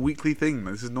is a weekly thing.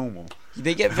 This is normal.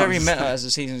 They get very How's meta that? as the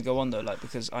seasons go on, though. Like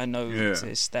because I know Yeah.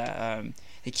 this that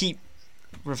they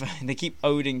keep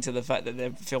owing to the fact that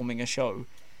they're filming a show,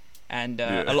 and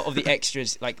a lot of the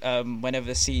extras, like whenever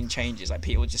the scene changes, like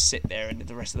Peter will just sit there, and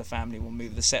the rest of the family will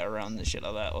move the set around and shit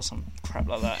like that, or some crap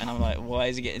like that. And I'm like, why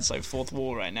is it getting so fourth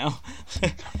wall right now?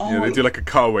 Oh, Yeah, they do like a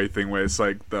cutaway thing where it's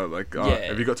like Yeah.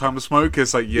 have you got time to smoke?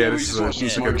 It's like Yeah, we this just is a, watched them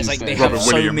it's smoke like a It's like they Robin have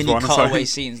so Williams many one. It's like- cutaway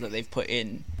scenes that they've put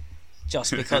in.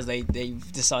 Just because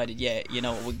they've decided, yeah, you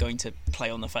know what, we're going to play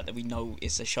on the fact that we know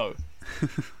it's a show.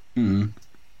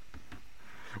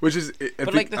 Which is, I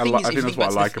But think, like the thing is, I if think you that's what I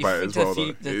back like to about it if as well.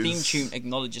 the though, theme is- tune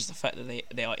acknowledges the fact that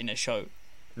they are in a show.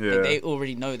 yeah, Like, they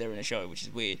already know they're in a show, which is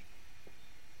weird.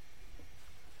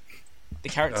 The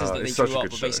characters that they it's such drew a up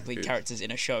good were show. basically It's- characters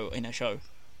in a show. it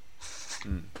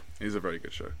is a very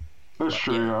good show. That's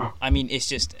true. Yeah. I mean, it's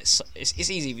just it's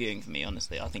easy viewing for me,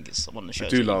 honestly. I think it's one of the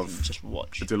shows do that you love- can just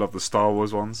watch. I do love the Star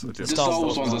Wars ones. I do. The Star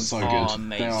Wars ones are so good. amazing.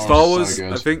 They are Star so Wars,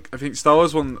 good. I think Star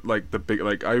Wars one like the big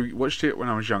like I watched it when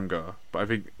I was younger, but I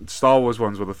think Star Wars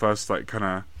ones were the first like kind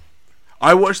of.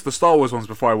 I watched the Star Wars ones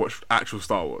before I watched actual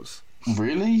Star Wars.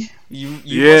 Really? You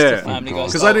Yeah. watched the Family Guy Oh, God.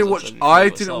 Because Star I didn't Wars watch. episode before I you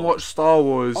watched didn't Star watch Wars. Star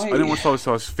Wars. Oh, I didn't yeah. watch Star Wars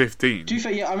until I was 15. To be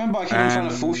fair, yeah, I remember I kept trying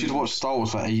to force you to And- watch Star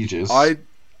Wars for ages.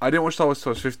 I didn't watch Star Wars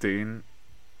until I was 15,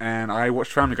 and I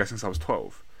watched Family Guy since I was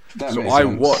 12. That So makes I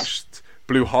sense. watched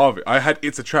Blue Harvest. I had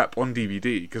It's a Trap on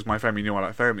DVD because my family knew I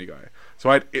liked Family Guy. So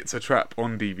I had It's a Trap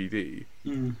on DVD,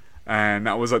 and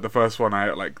that was like the first one I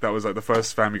like. That was like the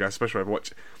first Family Guy special I ever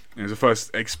watched. It was the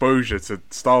first exposure to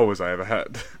Star Wars I ever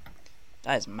had.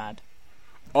 That is mad.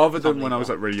 Other than when I was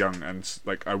like really young, and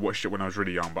like I watched it when I was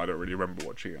really young, but I don't really remember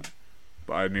watching it.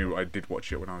 But I knew I did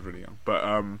watch it when I was really young. But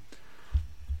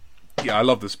Yeah, I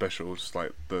love the specials,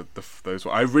 like the those.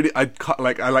 I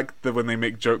like the when they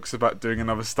make jokes about doing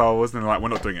another Star Wars, and they're like, we're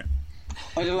not doing it.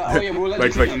 Oh yeah, we'll let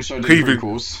Like the Cleveland show do Cleveland,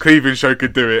 prequels. Cleveland show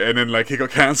could do it, and then like he got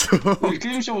cancelled. The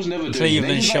Cleveland show was never doing Cleveland it.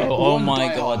 They did, show, like, oh one my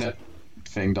Die God. Hard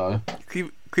thing though.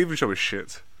 Cleveland show was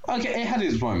shit. Okay, it had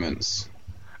its moments.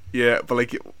 Yeah, but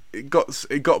like it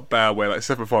got bad where like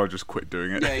Seth MacFarlane just quit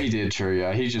doing it. Yeah, he did. True.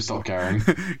 Yeah, he just stopped caring.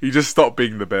 He just stopped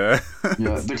being the bear.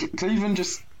 Yeah, Cleveland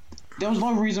just. There was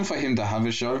no reason for him to have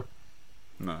a show.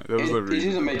 No, there was no It reason.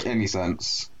 didn't make any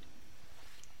sense.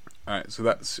 Alright, so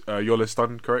that's your list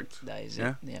done, correct? That is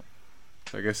Yeah? it. Yep.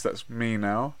 So I guess that's me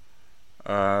now.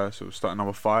 So we'll start at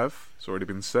number 5. It's already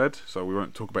been said, so we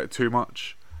won't talk about it too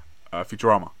much.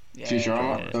 Futurama. Yeah,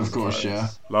 Futurama, of course, yeah.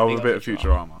 Love Big a bit on of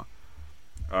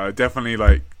Futurama. Definitely,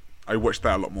 like, I watched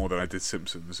that a lot more than I did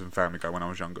Simpsons and Family Guy when I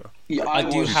was younger. Yeah, I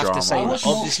do watched- have to Futurama. say I that watched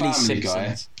more obviously Family Guy,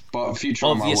 Simpsons. but Futurama I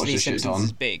watched Obviously, a shit Simpsons ton.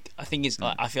 is big. I think it's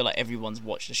like I feel like everyone's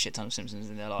watched a shit ton of Simpsons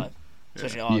in their life,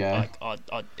 especially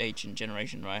our age and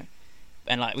generation, right?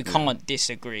 And like we can't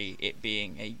disagree it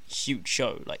being a huge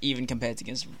show, like even compared to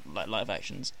against like live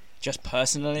actions. Just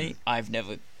personally, I've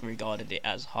never regarded it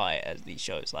as high as these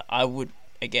shows. Like I would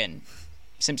again,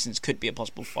 Simpsons could be a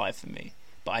possible 5 for me,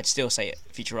 but I'd still say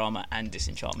Futurama and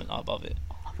Disenchantment are above it.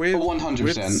 With, 100%,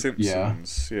 with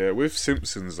Simpsons, with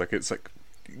Simpsons, like it's like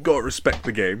you gotta respect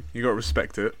the game. You gotta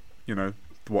respect it. You know,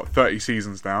 what 30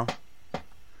 seasons now.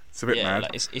 It's a bit mad.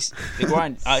 Like it's the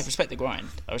grind. I respect the grind.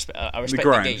 I respect The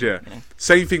grind, the game. yeah. You know?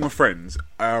 Same thing with Friends.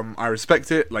 I respect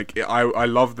it. Like I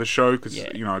love the show because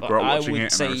Yeah, you know I but grew up watching would it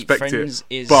and say I respect Friends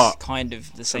it. is But kind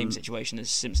of the same situation as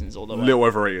Simpsons, although a little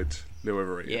overrated. Little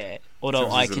overrated. yeah. Although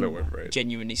Simpsons I is a little can overrated.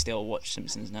 genuinely still watch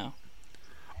Simpsons now.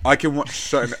 I can watch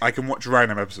certain. I can watch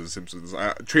random episodes of Simpsons.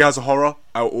 Treehouse of Horror.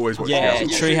 I'll always watch. Yeah, Treehouse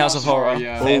of Horror. Treehouse of Horror.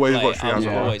 yeah. fair Always play. watch Treehouse I of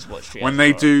will Horror. always watch Treehouse When of they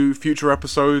Horror. do future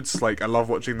episodes, like I love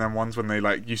watching them ones when they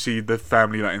like you see the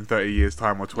family like in 30 years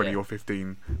time or 20 Yeah. or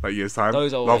 15 like years time.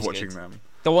 Those are love always watching good. them.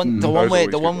 the one Those are always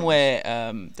the good one ones. where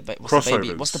what's the baby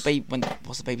Crossovers.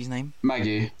 what's the baby's name?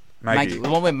 Maggie. Maggie. The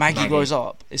one where Maggie Maggie. grows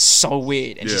up is so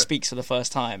weird and she Yeah. speaks for the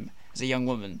first time as a young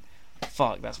woman.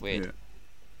 Fuck, that's weird. Yeah.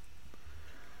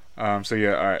 So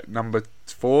yeah, all right. Number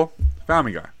 4,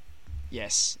 Family Guy.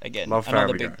 Yes, again, Love another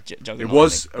Family big Guy. juggernaut. It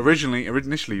was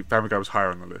initially Family Guy was higher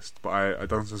on the list, but I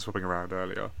done some swapping around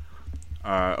earlier.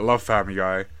 I love Family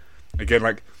Guy. Again,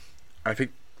 like I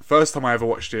think first time I ever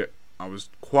watched it, I was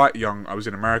quite young. I was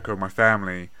in America with my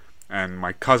family, and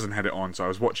my cousin had it on, so I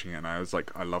was watching it, and I was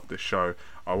like, I love this show.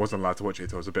 I wasn't allowed to watch it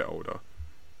until I was a bit older.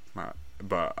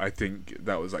 But I think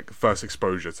that was like the first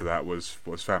exposure to that was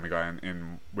Family Guy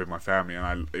in with my family,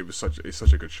 and it's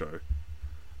such a good show.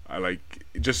 I like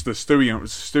just the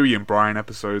Stewie and Brian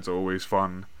episodes are always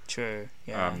fun. True.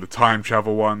 Yeah. The time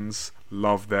travel ones,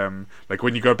 love them. Like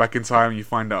when you go back in time and you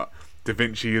find out Da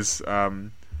Vinci is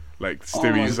like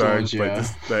Stewie's God, yeah.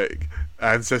 like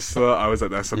ancestor. I was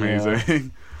like, that's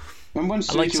amazing. And when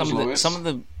I like Stewie kills some of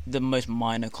Lois, the most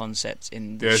minor concepts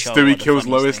in the Yeah, show. are Stewie the kills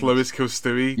funniest Lois. things. Lois kills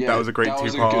Stewie. yeah, That was a great that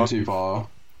was a two-part. good two-part.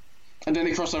 And then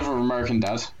they crossed over with American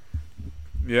Dad.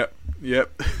 Yep,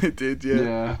 it did. Yeah,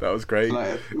 Yeah. that was great.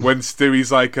 Like- When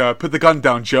Stewie's like, "Put the gun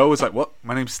down, Joe," I was like, "What?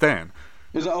 My name's Stan."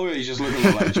 It's like, oh yeah, you just look a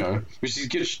lot like Joe. Which is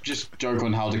good, just joke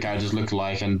on how the characters look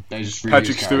alike and they just reuse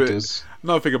Patrick characters. Stewart.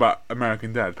 Another thing about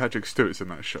American Dad, Patrick Stewart's in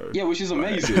that show. Yeah, which is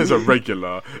amazing. As a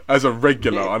regular,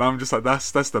 Yeah. and I'm just like,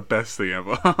 that's the best thing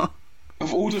ever.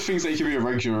 Of all the things they can be a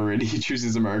regular in, he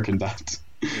chooses American Dad.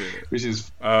 Which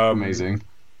is Um, amazing.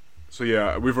 So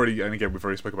yeah, we've already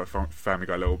spoke about Family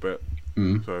Guy a little bit.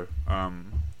 Mm. So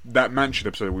that mansion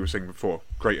episode we were saying before,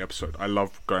 great episode. I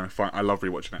love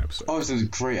rewatching that episode. Oh, this is a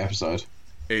great episode.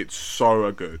 It's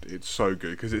so good. It's so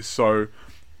good because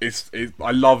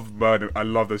I love murder. I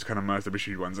love those kind of murder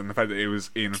mystery ones, and the fact that it was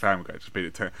in Family Guy just made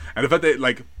it 10. And the fact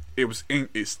that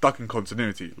it's stuck in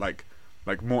continuity. Like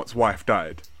Mort's wife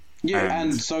died. Yeah,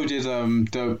 And- and so did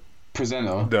the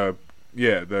presenter. The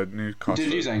newscaster. The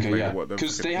news anchor, yeah.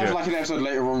 Because they have like an episode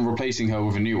later on replacing her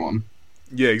with a new one.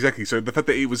 Yeah, exactly. So the fact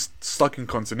that it was stuck in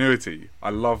continuity, I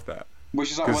love that.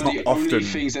 Which is like 'Cause one of the it's not only often-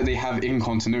 things that they have in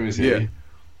continuity. Yeah.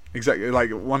 Exactly.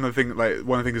 Like one of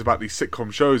the things about these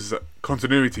sitcom shows is that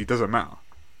continuity doesn't matter.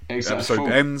 Except Episode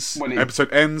for ends. when it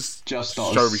Episode ends. just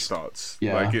starts. Show restarts.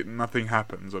 Yeah. Like nothing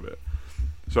happens of it.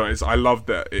 So I love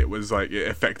that it was like it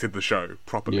affected the show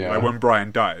properly. Yeah. Like when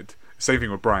Brian died. Same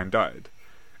thing with Brian died.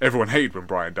 Everyone hated when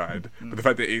Brian died, but the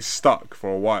fact that it stuck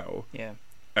for a while Yeah.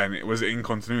 and it was in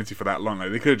continuity for that long,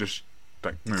 like they could have just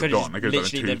moved could've on. They could have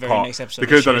literally done a the very two-part. next episode They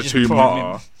could have done a literally just brought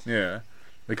him two-parter. Yeah.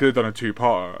 They could have done a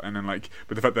two-parter, and then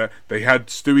but the fact that they had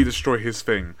Stewie destroy his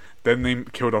thing, then they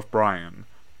killed off Brian,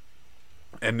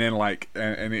 and then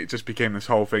and it just became this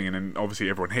whole thing, and then obviously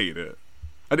everyone hated it.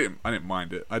 I didn't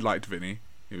mind it. I liked Vinny.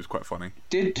 He was quite funny.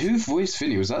 Who voiced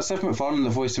Vinny? Was that Seth MacFarlane that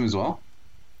voiced him as well?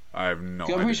 I have no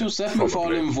I'm idea. pretty sure Seth Probably.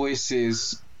 MacFarlane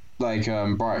voices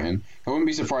Brian. I wouldn't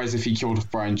be surprised if he killed off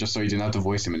Brian just so he didn't have to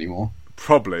voice him anymore.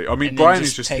 Probably. I mean, And then Brian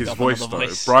just is just take his up voice another though.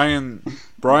 voice.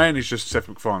 Brian is just Seth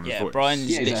MacFarlane's Yeah, voice. Brian's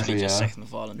Yeah, literally exactly, just yeah. Seth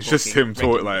MacFarlane. It's just talking him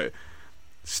talking regularly.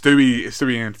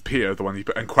 Stewie and Peter, the one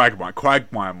and Quagmire.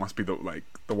 Quagmire must be the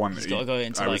one He's that gotta go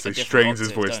into, I would like, a say different strains his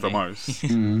octave, voice the don't most.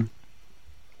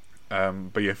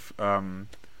 Mm. But yeah,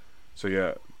 so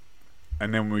yeah,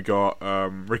 and then we got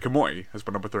Rick and Morty as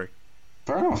my number 3.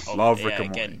 Fair enough. Love yeah, Rick and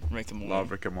Morty. again, Rick and Morty.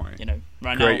 Love Rick and Morty. You know,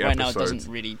 right Great now it episodes.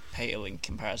 doesn't really pale in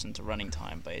comparison to Running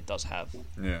Time, but it does have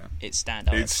Yeah, its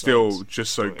standout. it's still episodes.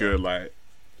 just so Story good. arc.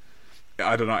 Like,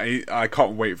 I don't know. I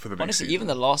can't wait for the next Honestly, season. even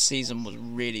the last season was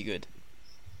really good.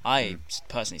 I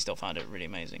personally still found it really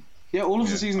amazing. Yeah, all of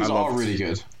the Yeah, seasons I are love really it.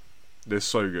 good. They're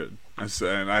so good,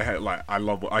 and I had I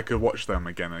love. I could watch them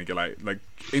again and again.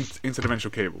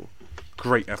 Interdimensional Cable,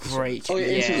 great episode. Great. Oh, yeah,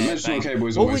 Interdimensional bang. Cable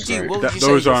is What always would you, great. what would That- you say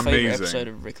those is your are favourite amazing. episode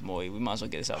of Rick and Morty? We might as well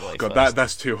get this out of the way God, first.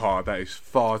 that's too hard. That is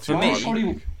far too For me- hard. That's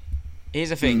probably Here's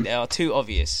the thing: there are two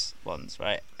obvious ones,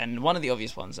 right? And one of the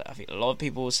obvious ones that I think a lot of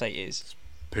people will say is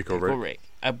Pickle Pickle Rick. Rick.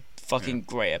 A fucking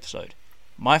great episode.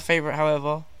 My favourite,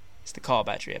 however, is the car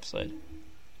battery episode.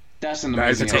 that's an That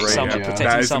is a amazing Protect great Summer, episode. episode. Protecting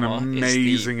That is Summer an is the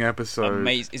amazing episode.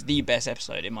 Amazing. It's the best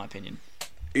episode in my opinion.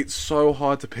 It's so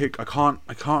hard to pick. I can't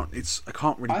really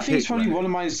I think it's pick, probably like, one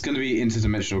of mine is going to be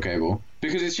Interdimensional Cable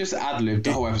because it's just ad lib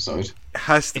the whole episode. It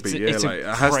has to It's be, a- it's a it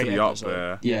has to great be up episode.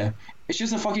 there. Yeah, it's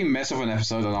just a fucking mess of an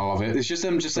episode, and I love it. It's just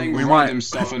them just saying We random might-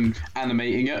 stuff and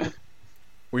animating it.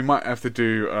 We might have to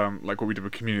do like what we did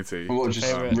with Community. Or just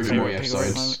Favourite- Rick and Morty favourite Pickle Rick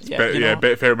episodes. moment? Yeah,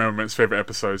 favorite moments, favorite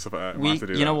episodes, stuff like that. We might have to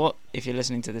do you know that. what? If you're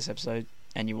listening to this episode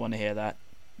and you want to hear that,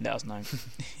 let us know.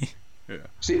 Yeah.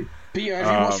 See, Peter, have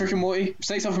you watched Um, Rick and Morty?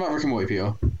 Say something about Rick and Morty,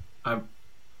 Peter.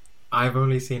 I've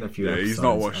only seen a few Yeah, episodes, he's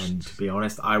not watched- and to be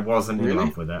honest, I wasn't in Really?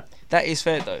 love with it. That is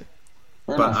fair though.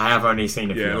 Fair But enough. I have only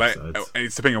seen a few Yeah, like episodes.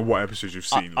 it's depending on what episodes you've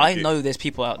seen. I like, know there's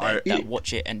people out there I- that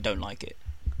watch it and don't like it.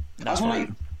 That's I feel fine. like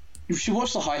you should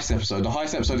watch the Heist episode. The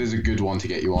Heist episode is a good one to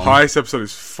get you on. Heist episode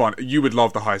is fun. You would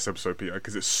love the Heist episode, Peter,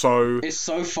 because it's so It's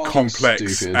so fucking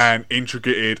complex stupid. and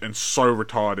intricate and so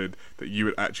retarded that you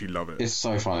would actually love it. It's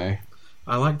so funny.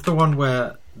 I liked the one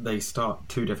where they start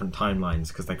two different timelines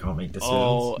because they can't make decisions.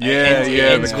 Oh, Yeah, it yeah,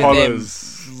 ends the with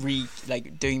them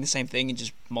colours. doing the same thing and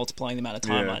just multiplying the amount of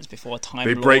Yeah. timelines before Time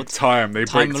They Lord, break time. They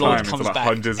Time break Lord time into comes like back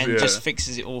hundreds. and Yeah. just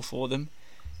fixes it all for them.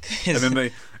 And then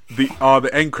the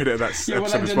end credit of that Yeah, but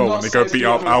episode like as the well when they go not beat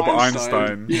up scientific Albert Einstein.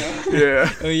 Einstein. Yeah.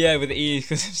 Yeah. oh yeah, with the E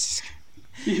because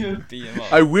Yeah. beat him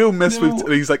up. I will mess No. with.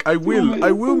 He's like, I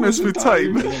will mess with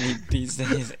time. And then he beats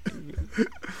the.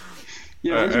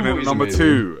 Yeah, Rick And then Morty's number amazing.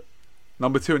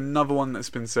 two, another one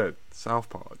that's been said, South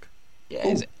Park. Yeah,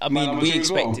 Oh, I my mean, number we two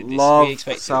as well. expected this. Love we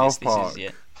expected South this. This Park. is yeah.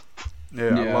 Yeah,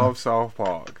 I Yeah. love South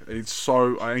Park. It's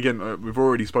so. And again, we've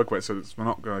already spoke about it, so we're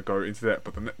not going to go into that.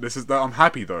 But this is. I'm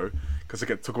happy though because I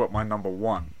get to talk about my number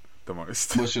one the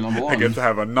most. What's your number I one? get to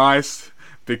have a nice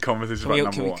big conversation Can we-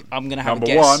 about can number we- one. I'm gonna have Number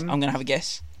a guess. one. I'm gonna have a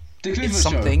guess. The Cleveland It's Show.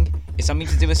 something. It's something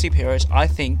to do with superheroes. I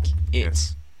think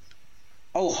it's.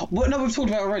 Oh, what? No, we've talked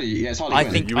about it already. Yeah, it's Harley I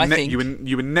Quinn. think- You were, think-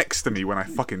 you were next to me when I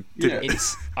fucking did Yeah. it.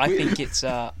 It's. I think it's.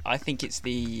 I think it's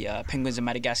the Penguins of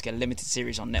Madagascar limited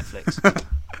series on Netflix.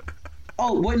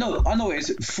 Oh, wait, no, I know it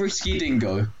is. Frisky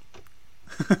Dingo.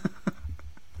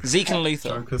 Zeke and Luther.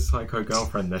 Joker's Psycho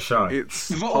Girlfriend, the show. It's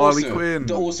The Harley Awesome- Quinn.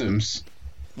 The Awesomes.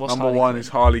 What's Number Harley one Quinn? is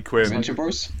Harley Quinn. Adventure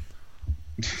Bros.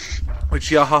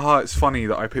 Which, yeah, haha, it's funny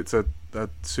that I picked a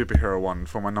superhero one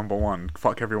for my number one.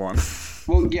 Fuck everyone.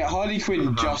 Well, yeah, Harley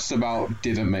Quinn just about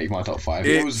didn't make my top 5.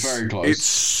 It was very close. It's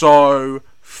so the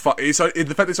fact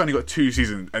that it's only got 2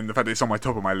 seasons and the fact that it's on my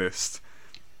top of my list.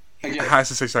 Again, It has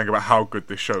to say something about how good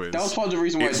this show is. that was part of the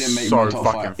reason why It's it didn't make so my top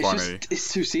fucking 5. It's funny. just,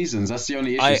 it's 2 seasons. That's the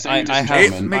only issue. I Same have,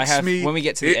 Disenchantment. It makes I have me- when we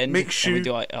get to it the end makes and we you-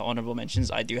 do our honorable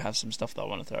mentions, I do have some stuff that I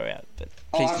want to throw out. But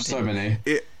Oh, please I have so continue.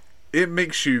 many. It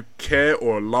makes you care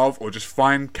or love or just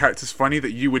find characters funny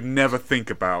that you would never think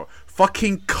about.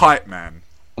 Fucking Kite Man.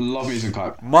 I love me some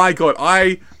Kite. My god,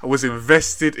 I was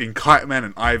invested in Kite Man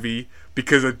and Ivy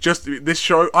because of just this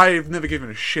show. I've never given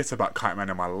a shit about Kite Man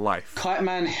in my life. Kite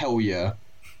Man, hell yeah.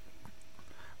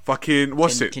 Fucking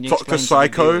what's it? Can you Doctor explain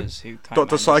to the Psycho. viewers who Kite Man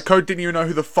Doctor is? Psycho didn't even know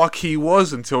who the fuck he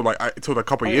was until until a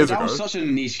couple of years that ago. was such a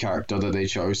niche character that they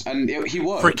chose, and he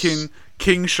works. Freaking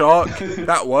King Shark,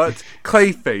 that worked.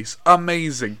 Clayface,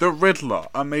 amazing. The Riddler,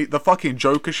 the fucking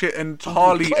Joker shit, and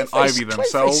Harley and Ivy Clayface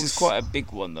themselves. is quite a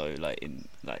big one though. Like in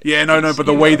Like, Yeah, no, but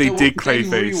the way they did They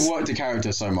Clayface, reworked the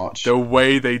character so much. the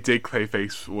way they did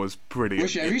Clayface was brilliant.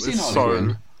 Rishi, have you It seen was Harley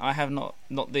Quinn? I have not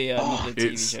the TV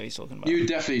it's- show he's talking about. You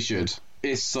definitely should.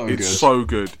 It's so It's good. so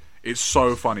good. It's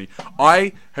so funny.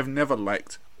 I have never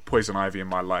liked Poison Ivy in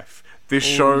my life. This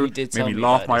show you did made tell me me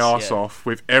laugh about my this, ass yeah. off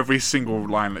with every single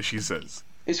line that she says.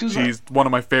 It's 'cause, like, She's one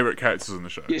of my favorite characters in the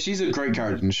show. yeah, she's a great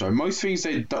character in the show. Most things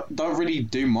they don't really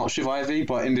do much with Ivy,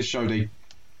 but in this show they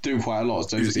do quite a lot,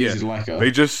 so it's easy to like her. They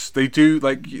do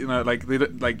like they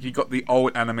like you got the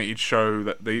old animated show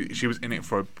that she was in it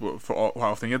for quite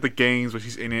often. You had the games where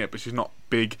she's in it, but she's not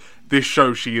big. This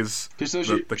show she is. She's one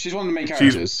of the main she's-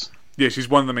 characters. Yeah, she's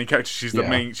one of the main characters. She's the Yeah.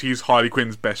 main. She's Harley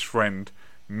Quinn's best friend,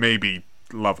 maybe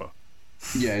lover.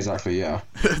 Yeah, exactly. Yeah.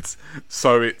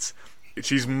 So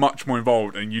she's much more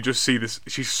involved, and you just see this.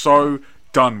 She's so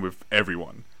done with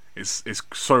everyone. It's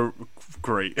so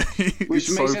great. Which It's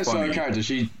makes so sense to funny. her character.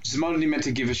 She's only meant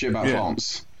to give a shit about Yeah.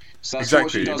 plants. So that's what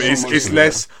she Exactly. does. But on it's most of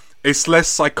less. it. It's less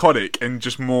psychotic and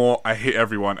just more. I hate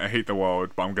everyone. I hate the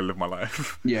world, but I'm gonna live my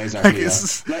life. Yeah, Like, exactly.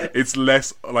 it's, yeah. Like, it's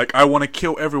less like I want to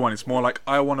kill everyone. It's more like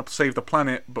I want to save the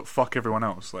planet, but fuck everyone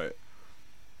else. Like,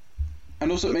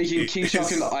 and also making King it's-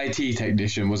 Shark and the IT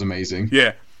technician was amazing.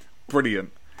 yeah,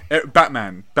 brilliant.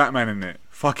 Batman in it,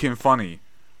 fucking funny.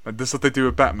 Like this is what they do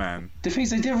with Batman. The thing is,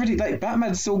 they didn't really like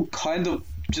Batman's still kind of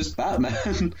just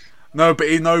Batman. No, but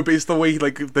it's the way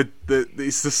like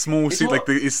it's the small It's scene, not-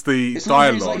 like it's the It's not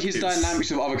dialogue. like his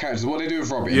dynamics with other characters. What they do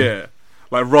with Robin. Yeah,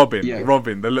 like Robin, Yeah.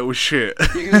 the little shit. Yeah,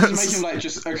 because they just make him like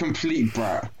just a complete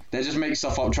brat. They just make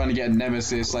stuff up trying to get a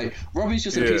nemesis. Like Robin's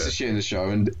just a Yeah. piece of shit in the show,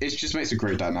 and it just makes a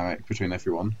great dynamic between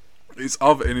everyone. it's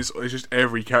just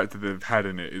every character they've had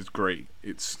in it is great.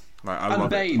 It's like I And love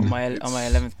Bane. it. On my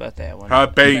 11th birthday, I won.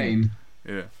 Bane. Bane.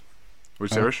 Yeah.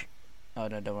 Which Irish? Oh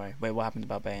no, don't worry. Wait, what happened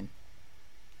about Bane?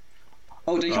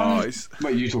 Oh, they Oh, kind it's of.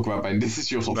 Wait, you talk about Bane. This is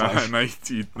your top no, five. no.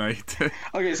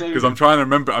 Okay, so Because I'm trying to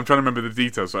remember the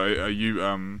details. So are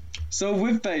you So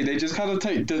with Bane, they just kind of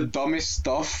take the dumbest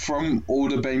stuff from all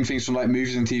the Bane things from like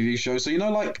movies and TV shows. So you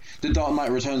know, like the Dark Knight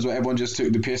Returns, where everyone just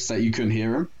took the piss that you couldn't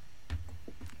hear him.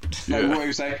 Like Yeah. what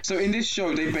you say. So in this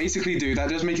show, they basically do that.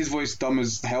 Just make his voice dumb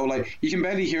as hell. Like you can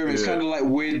barely hear him. It's Yeah. kind of like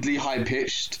weirdly high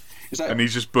pitched. It's like and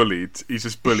he's just bullied. He's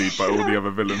just bullied by all the other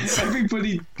villains.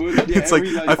 everybody. It's like,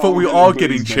 I thought we were all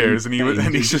getting chairs, and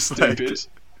he's just like-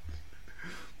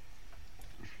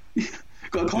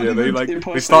 Yeah,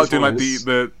 they start doing like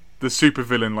the super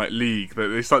villain like league.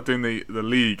 They start doing the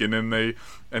league, and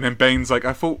then Bane's like,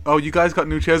 I thought, oh, you guys got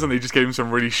new chairs, and they just gave him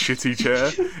some really shitty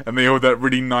chair, and they all that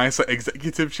really nice like,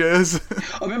 executive chairs.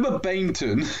 I remember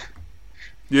Baneton.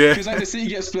 Yeah, Because like the city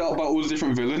gets split up by all the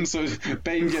different villains, so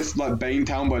Bane gets like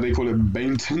Banetown, but they call it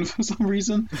Baneton for some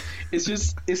reason.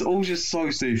 It's all just so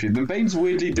stupid. And Bane's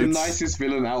weirdly the It's- nicest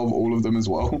villain out of all of them as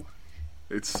well.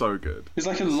 it's so good. It's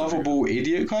like a lovable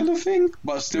idiot kind of thing,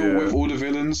 but still Yeah. with all the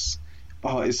villains.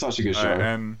 Oh, it's such a good show.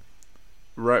 And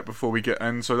right before we get,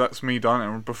 and so that's me done.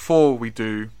 And before we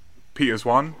do Peter's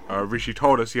one, Rishi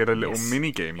told us he had a little Yes.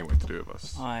 mini game he wanted to do with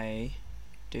us. I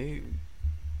do.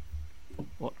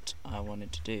 What I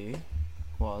wanted to do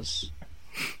was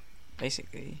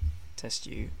basically test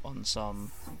you on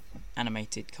some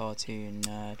animated cartoon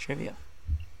trivia.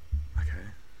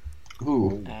 Okay.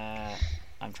 Ooh.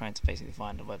 I'm trying to basically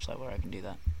find a website where I can do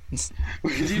that. You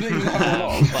don't even have a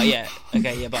lot. But yeah,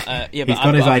 okay, yeah, but He's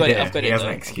got his I've idea. I've got He it. hasn't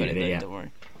though. executed I've got it yet. Don't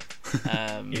worry.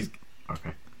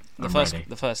 Okay.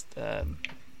 The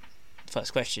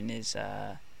first question is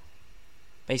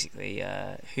basically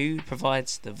who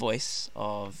provides the voice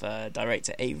of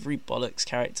director Avery Bullock's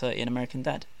character in American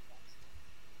Dad?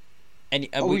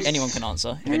 Anyone can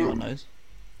answer if anyone knows.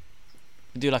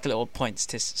 We do like a little points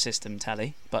system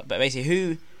tally, but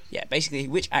basically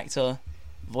which actor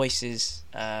voices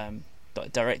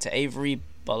director Avery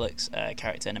Bullock's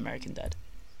character in American Dad?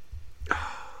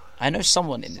 I know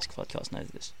someone in this podcast knows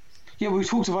this. Yeah, we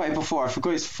talked about it before. I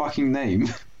forgot his fucking name.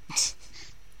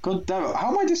 God damn it. How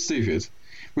am I this stupid?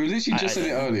 We literally just said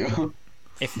it earlier.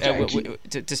 If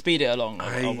Jack, to speed it along,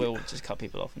 I I- will just cut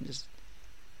people off and just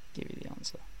give you the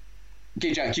answer.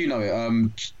 Okay, Jack, you know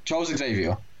it. Charles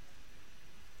Xavier.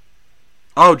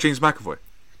 Oh, James McAvoy.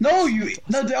 No,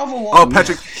 the other one. Oh,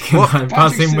 Patrick. What?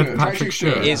 Pass him Stewart, with Patrick Patrick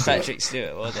Stewart. Stewart. It is Patrick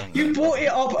Stewart. Well done. You brought it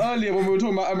up earlier when we were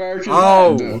talking about American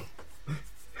Oh. Dad.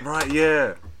 Right,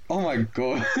 yeah. Oh my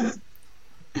god.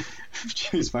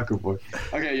 James McAvoy.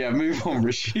 Okay, yeah, move on,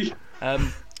 Rishi.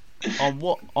 On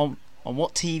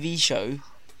what TV show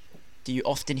do you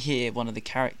often hear one of the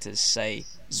characters say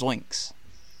 "zoinks"?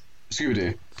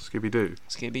 Scooby-Doo. Scooby Doo.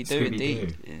 Scooby Doo, Scooby-Doo.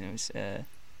 indeed. You know, it's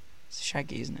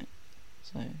Shaggy, isn't it?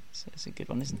 So it's a good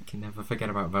one, isn't You can never forget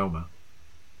about Velma.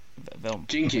 Velma.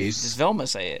 Does Jinkies. Velma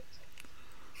say it?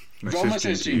 It's Velma just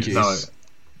says Jinkies. Jinkies.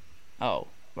 No, Oh,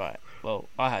 right. Well,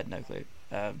 I had no clue.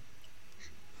 That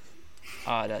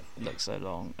looks so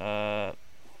long.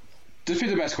 Just pick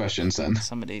the best questions then.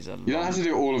 Some of these are long. You don't have to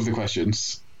do all of the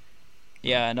questions.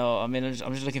 Yeah, no. I mean, I'm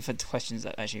just looking for questions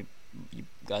that actually you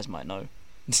guys might know.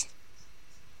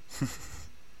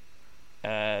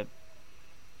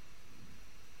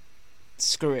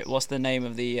 Screw it. What's the name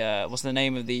of the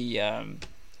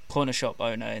corner shop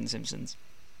owner in Simpsons?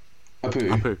 Apu.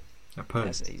 Apu. a poo.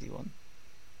 That's an easy one.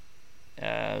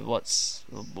 What's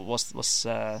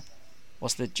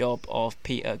the job of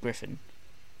Peter Griffin?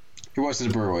 He works at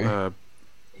a brewery.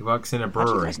 He works in a How do you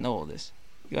brewery. guys know all this?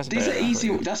 You guys are These better are than I easy.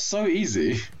 thought. That's so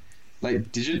easy.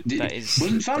 Like, That is-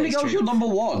 wasn't Family that is Guy true. your number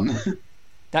one?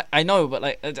 That I know, but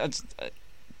like, let's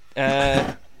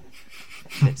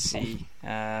see.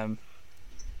 Can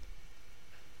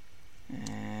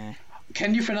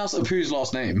you pronounce Apu's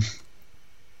last name?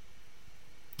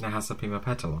 Nahasapima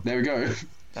Petalo. There we go.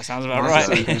 That sounds about That's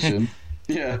the right. question.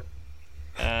 Yeah.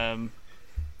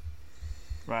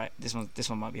 Right. This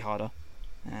one might be harder.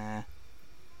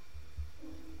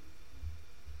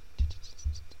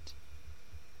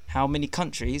 How many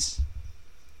countries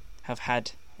have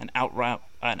had an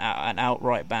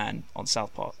outright ban on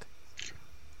South Park?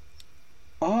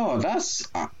 Oh, that's.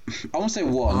 I want to say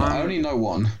one. I only know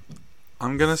one.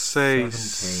 I'm gonna say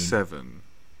 17.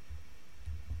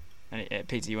 7.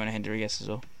 Peter, you want to hinder a guess as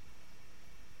well?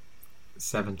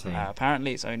 17.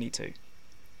 Apparently, it's only 2.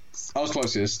 I was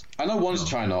closest. I know one's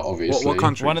China, obviously. What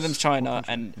country? One of them's China,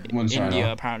 and One's India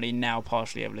China. apparently now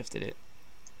partially have lifted it.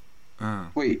 Ah.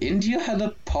 Wait, India had a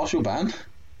partial ban?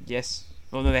 Yes.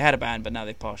 Well, no, they had a ban, but now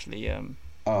they've partially.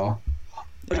 Oh.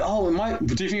 Oh, it might.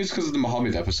 Do you think it's because of the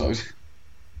Muhammad episode?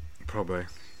 Probably.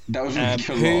 That would make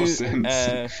a lot of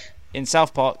sense. In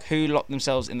South Park, who locked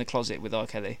themselves in the closet with R.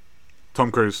 Kelly? Tom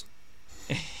Cruise.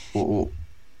 Oh,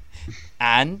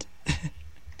 And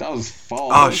that was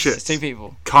false. Oh, shit. it's 2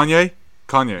 people. Kanye.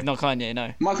 Kanye. Not Kanye,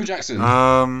 no. Michael Jackson.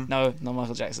 Um. No, not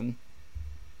Michael Jackson.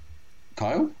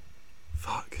 Kyle?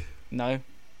 Fuck. No.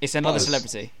 It's another Buzz.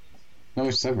 celebrity. No,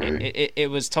 it's February.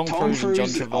 It was Tom Tom Cruise and John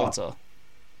Cruise, Travolta.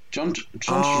 John.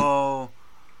 Oh.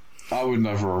 I would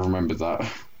never have remembered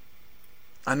that.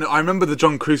 I know. I remember the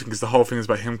John Cruise because the whole thing is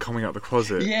about him coming out the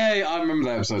closet. Yeah, I remember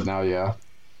that episode now, yeah.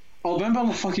 Oh, remember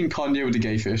the fucking Kanye with the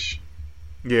gay fish?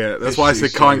 Yeah, that's Fish why I said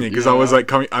juice, Kanye because I was yeah. like,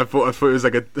 coming. I thought it was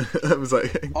like a. I was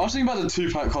like. I was thinking about the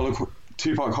Tupac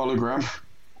hologram.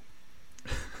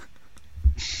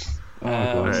 Oh,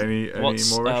 God. Any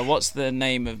What's more? Rish? what's the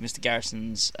name of Mr.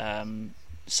 Garrison's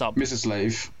sub? Mr.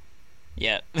 Slave.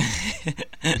 Yeah.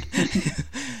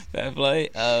 Fair play.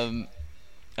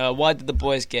 Why did the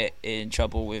boys get in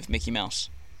trouble with Mickey Mouse?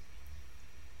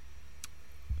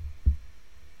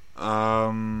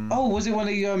 Oh, was it when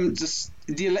he was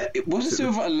it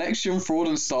over election fraud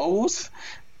and Star Wars?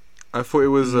 I thought it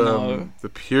was No. the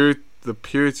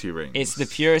purity ring. It's the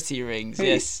purity rings. Hey,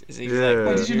 Yes, it's exactly yeah.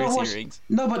 Wait, did you not purity watch- rings.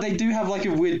 No, but they do have like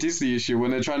a weird Disney issue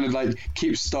when they're trying to like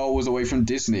keep Star Wars away from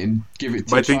Disney and give it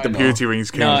to But I think China. the purity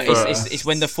rings came No, first. it's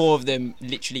when the 4 of them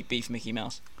literally beef Mickey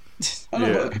Mouse. I know,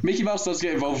 Yeah. but Mickey Mouse does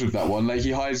get involved with that one. Like he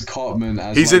hires Cartman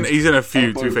as He's like, in a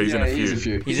few. To well, be fair, he's in a yeah, few. He's a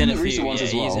few. He's in a the few. recent ones Yeah,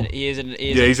 as well. he's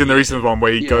in The recent one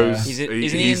where he Yeah. goes. Isn't he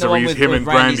in He's the one with him and Randy's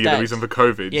Brandy are dad? the reason for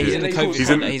COVID. Yeah, he's in the Yeah, COVID he's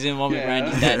one. in- He's in one with Yeah.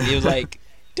 Randy's dad. He was like,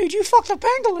 "Dude, you fucked a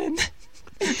pangolin."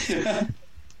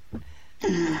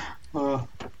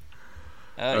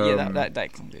 Yeah,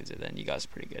 that concludes it. Then you guys are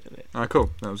pretty good at it. Ah, cool.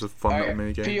 That was a fun little Alright,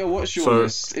 mini game. Peter, what's your So,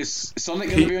 list? Is Sonic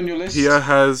going to be on your list? Peter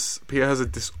has a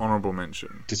dishonorable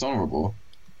mention. Dishonorable.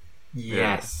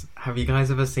 Yes. Have you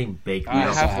guys ever seen Big I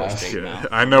Yes, Mouth? I have watched have. Big Yeah, Mouth.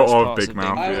 I know Watched of parts Big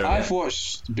Mouth. I, Yeah. I've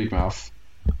watched Big Mouth.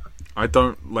 I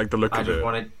don't like the look I of just it.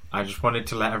 wanted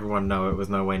to let everyone know it was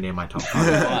nowhere near my top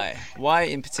 5. Why? Why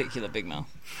in particular Big Mouth?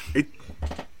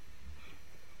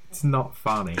 It's not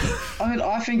funny. I mean,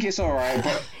 I think it's alright,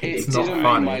 but it It's not didn't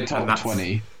funny, make my and top that's-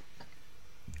 20.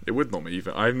 It would not me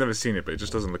either. I've never seen it, but it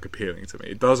just doesn't look appealing to me.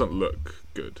 It doesn't look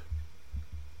good.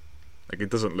 Like, it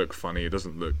doesn't look funny. It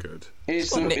doesn't look good. It's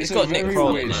got a, Nick- it's it's got a Nick very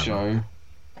Kroll weird in it. show.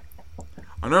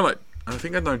 I know, like, I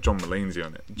think I know John Mulaney's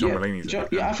on it. John Yeah, Mulaney's John- in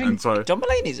it. yeah, I and, think- and so John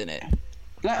Mulaney's in it.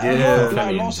 Like, Yeah. a lot of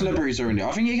Fairly celebrities are in it.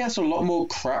 I think it gets a lot more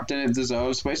crap than it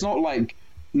deserves, but it's not like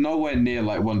nowhere near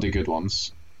like one of the good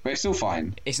ones. But it's still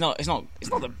fine. It's not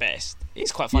the best.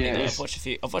 It's quite funny Yeah, though. it's- I've watched a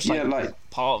few. I've watched Yeah, like like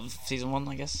part of season 1,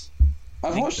 I guess.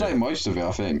 I've watched like most of it.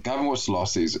 I think I haven't watched the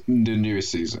last season, the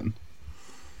newest season.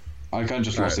 I kind of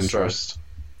just lost Right, so- interest.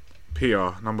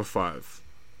 PR number 5.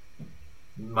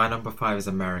 My number 5 is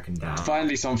American Dad.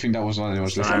 Finally, something that was on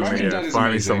anyone's list. Finally, American Dad is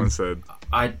finally amazing. someone said.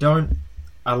 I don't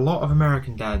a lot of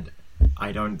American Dad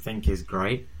I don't think is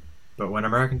great, but when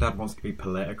American Dad wants to be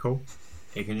political,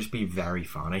 it can just be very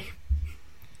funny.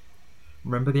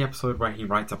 Remember the episode where he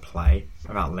writes a play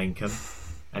about Lincoln,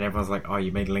 and everyone's like, "Oh,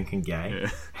 you made Lincoln gay," Yeah.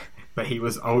 but he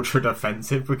was ultra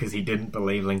defensive because he didn't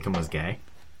believe Lincoln was gay.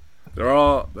 There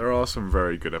are some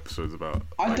very good episodes about.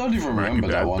 I don't even American remember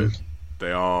that Dad, one. but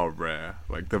they are rare.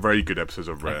 Like they're very good episodes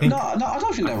of rare. think- No, I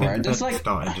don't think they're I right. think There's they're like,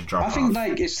 starting to drop I think off.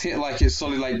 like it's hit like it's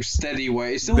solid, like steady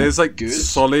where it's still There's like good.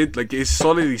 solid, like it's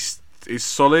solidly. It's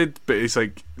solid, but it's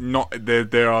like not.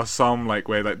 There are some like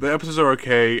where like the episodes are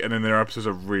okay, and then there are episodes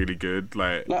that are really good.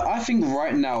 Like Like I think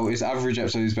right now his average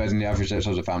episode is better than the average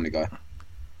episode of Family Guy.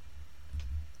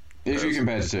 If you Yes.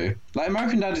 compare the two, like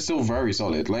American Dad is still very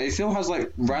solid. Like it still has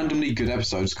like randomly good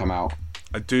episodes come out.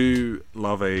 I do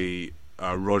love a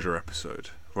Roger episode.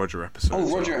 Roger episode. Oh,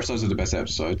 as Roger well. episodes are the best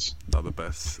episodes. Are the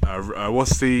best.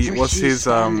 What's Ricky his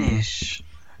Spanish.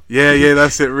 Yeah,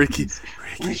 that's it. Ricky.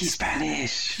 Ricky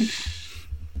Spanish.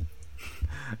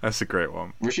 That's a great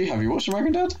one. Rishi, have you watched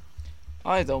American Dad?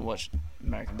 I don't watch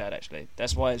American Dad actually.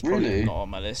 That's why it's probably Really? not on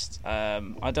my list.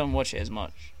 I don't watch it as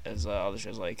much as other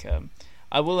shows. Like,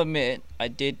 I will admit, I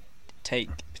did take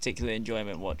particular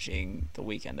enjoyment watching the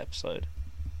Weekend episode,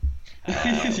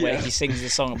 where he sings the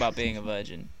song about being a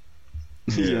virgin.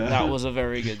 Yeah. That was a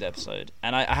very good episode,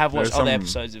 and I have watched There's other some-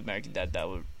 episodes of American Dad that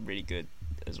were really good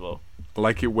as well. I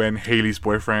like it when Haley's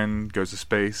boyfriend goes to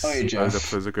space. Oh, yeah, Jeff. Those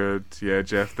episodes are good. Yeah,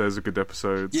 Jeff. Those are good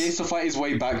episodes. Yeah, he has to fight his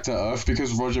way back to Earth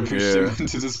because Roger pushed Yeah. him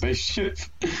into the spaceship.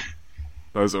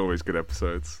 Those are always good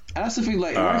episodes. And that's the thing,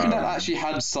 like, American Dad Um, actually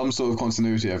had some sort of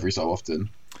continuity every so often.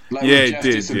 Like, Yeah, with it Jeff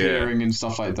did, disappearing and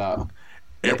stuff like that.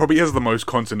 It probably has the most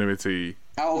continuity.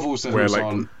 Out of all Where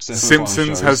Seth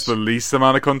Simpsons has the least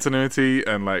amount of continuity,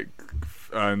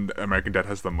 and American Dad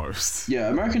has the most. Yeah,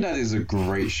 American Dad is a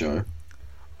great show.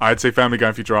 I'd say Family Guy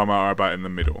and Futurama are about in the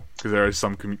middle because there is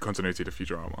some continuity to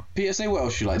Futurama. Peter, say what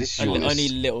else you like. This is your list. Only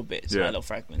little bits, Yeah. little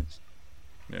fragments.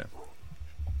 Yeah,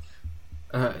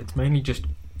 It's mainly just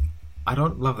I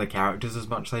don't love the characters as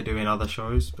much as I do in other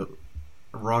shows, but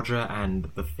Roger and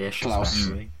the fish Klaus.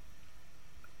 especially,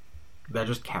 they're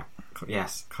just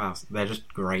yes, Klaus. They're just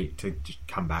great to just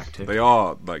come back to. they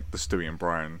are like the Stewie and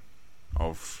Brian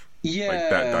of Yeah. like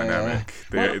that dynamic.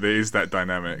 Well, There is that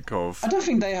dynamic of I don't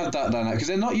think they have that dynamic because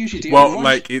they're not usually. well, Roger,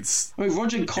 like it's I mean,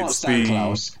 Roger can't it's stand the-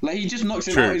 Klaus. Like he just knocks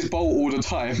him True. out his bowl all the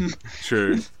time.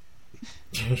 true.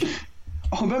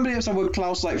 Oh, remember the episode where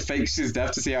Klaus like fakes his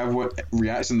death to see how everyone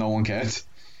reacts and no one cared?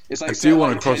 It's like I set, do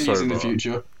want like, a 10 years in the crossover.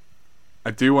 future.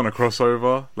 I do want a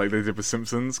crossover like they did with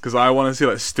Simpsons because I want to see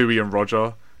like Stewie and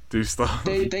Roger do stuff.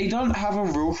 They don't have a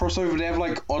real crossover. They have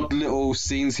like odd little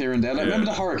scenes here and there. Like Yeah. remember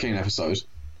the hurricane episode?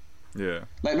 Yeah,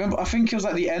 Like remember, I think it was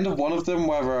like the end of one of them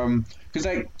where because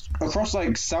like across like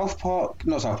not South Park,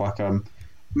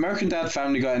 American Dad,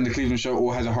 Family Guy, and the Cleveland Show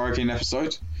all has a hurricane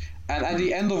episode. And at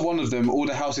the end of one of them, all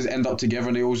the houses end up together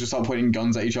and they all just start pointing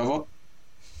guns at each other.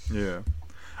 yeah.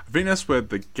 I think that's where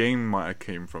the game might have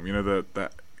came from. You know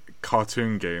that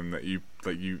cartoon game that you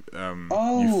you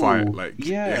fight like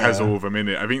yeah. it has all of them in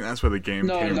it. I think that's where the game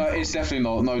No, came no, from. it's definitely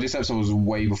not. No, this episode was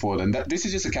way before then. This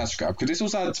is just a cash grab because this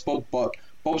also had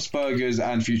Bob's Burgers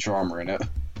and Futurama in it.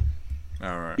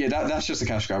 All right. Yeah, that's just a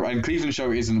cash grab. And Cleveland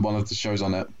Show isn't one of the shows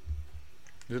on it.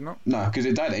 Is it not? No, because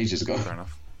it died ages ago. Fair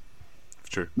enough.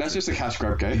 True. That's just a cash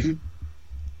grab game.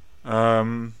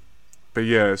 But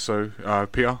yeah. So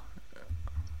Peter,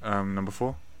 number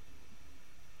 4.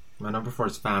 My number 4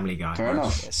 is Family Guy. Fair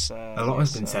enough. Yes, A lot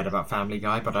has been said about Family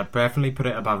Guy, but I'd definitely put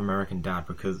it above American Dad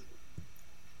because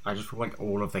I just feel like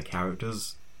all of the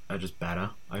characters are just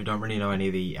better. I don't really know any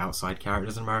of the outside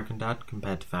characters in American Dad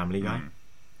compared to Family Guy.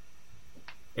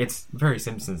 It's very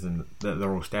Simpsons in that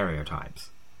they're all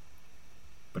stereotypes,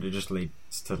 but it just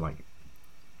leads to like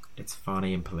it's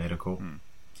funny and political.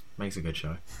 Makes a good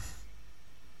show.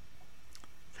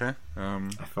 Okay.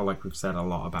 I feel like we've said a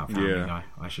lot about Family Yeah. Guy.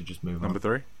 I should just move Number on.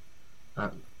 3.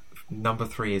 Number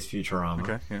 3 is Futurama.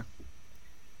 Okay. Yeah.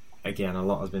 Again, a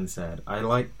lot has been said. I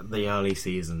like the early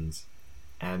seasons,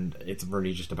 and it's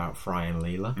really just about Fry and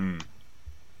Leela.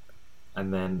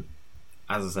 And then,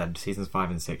 as I said, seasons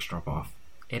 5 and 6 drop off.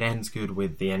 It ends good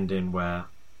with the ending where,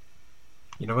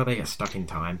 you know, where they get stuck in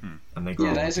time and they grow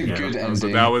Yeah, up that is a together. good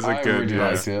ending. that was a I good- really yeah.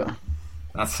 liked it.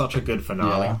 That's such a good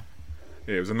finale. Yeah.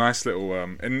 Yeah, it was a nice little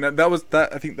and that was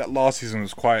that. I think that last season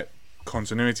was quite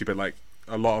continuity, but like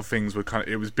a lot of things were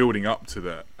it was building up to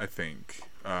that. I think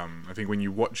when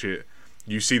you watch it,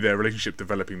 you see their relationship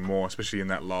developing more, especially in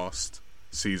that last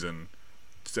season,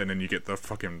 and then you get the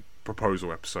fucking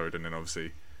proposal episode, and then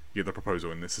obviously you get the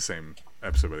proposal, and it's the same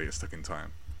episode where they get stuck in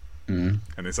time.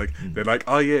 And it's like they're like,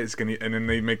 oh yeah, it's gonna, and then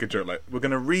they make a joke like, we're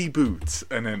gonna reboot,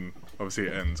 and then obviously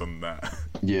it ends on that.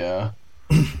 Yeah.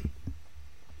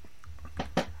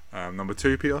 Number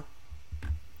 2, Peter.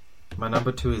 My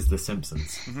number 2 is The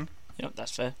Simpsons. Yep,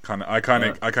 that's fair. I kind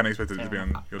of expected it to be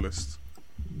on your list.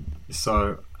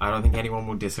 So I don't think anyone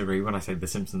will disagree when I say The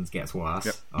Simpsons gets worse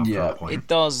after Yeah. a point. It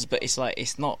does, but it's like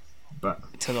it's not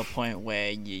But to the point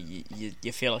where you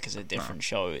feel like it's a different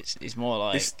show. It's more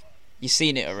like you've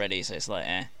seen it already, so it's like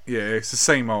Yeah, it's the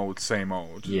same old.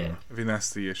 yeah, I think that's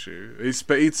the issue.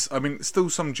 I mean, still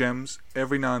some gems.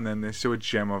 Every now and then, there's still a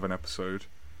gem of an episode,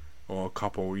 or a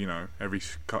couple. You know, every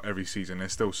season,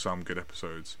 there's still some good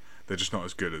episodes. They're just not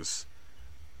as good as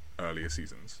earlier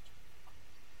seasons.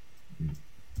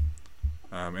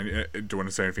 And do you want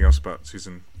to say anything else about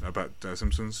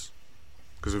Simpsons?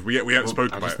 Because we haven't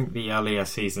spoken I about just think the earlier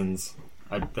seasons,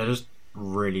 they're just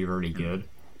really, really good.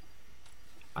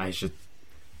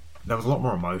 There was a lot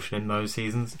more emotion in those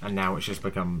seasons, and now it's just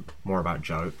become more about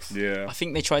jokes. Yeah, I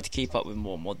think they tried to keep up with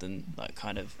more modern, like,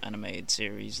 kind of animated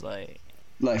series, like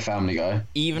Family Guy.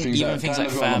 even things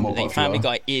like Family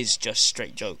Guy is just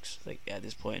straight jokes. Like at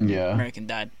this point, Yeah. American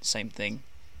Dad, same thing.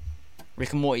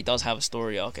 Rick and Morty does have a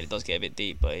story arc, and it does get a bit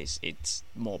deep, but it's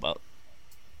more about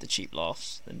the cheap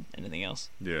laughs than anything else.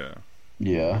 yeah.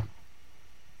 Yeah.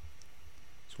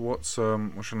 So what's your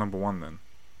number 1 then?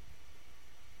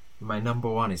 My number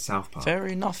 1 is South Park. Fair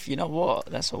enough. You know what?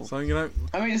 That's all. So you know,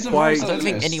 I mean, it's a Why- nice I don't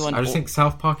think list. anyone. I just think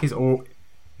South Park is all.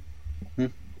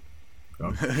 That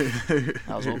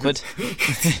was awkward.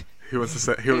 he wants to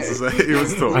say. He wants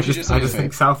to talk. I just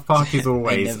think South Park is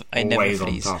always I never always on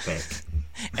please. topic.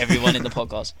 Everyone in the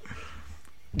podcast.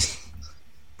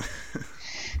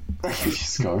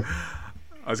 Just go.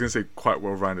 I was gonna say quite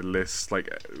well-rounded list. Like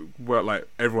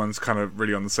everyone's kind of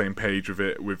really on the same page with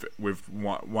it, with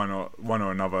one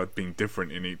or another being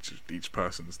different in each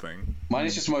person's thing. Mine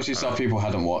is just mostly stuff people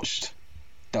hadn't watched.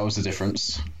 That was the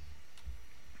difference.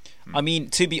 I mean,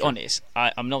 to be honest,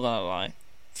 I'm not gonna lie.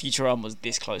 Futurama was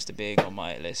this close to being on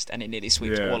my list, and it nearly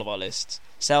swept Yeah. all of our lists.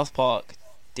 South Park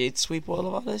did sweep all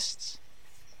of our lists.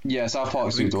 Yeah, South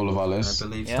Park suited all of our I lists.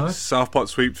 believe Yeah. so.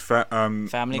 Family Guy?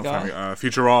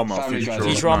 Futurama. Family Guy.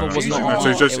 Futurama was not. No, So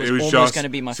it was almost just going to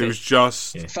be my So it was favourite.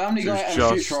 just. Yeah. Family It Guy was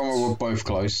and just- Futurama were both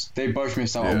close. They both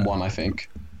missed out on Yeah. one, I think.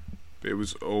 It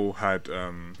was all had.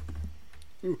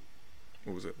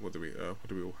 What was it? What did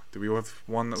we all have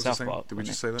one that was South the same? Park, Did we wasn't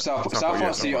just it? say that? South Park, yeah,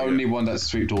 Park's South the Park, only yeah. one that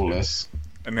swept all lists.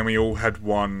 And then we all had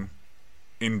one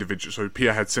individual. So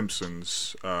Pia had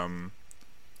Simpsons.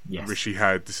 Yes. Rishi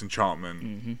had Disenchantment.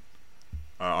 Mhm.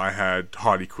 I had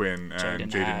Harley Quinn, and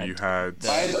Jaden Jaden, had you had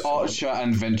the- I had Archer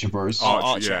and Venture Bros.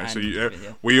 Archer. Yeah, and so yeah.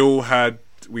 we all had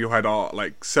our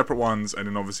like separate ones, and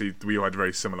then obviously we all had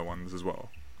very similar ones as well.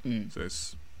 Mm. So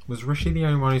it's Was Rishi the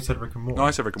only one who said Rick and Morty? no,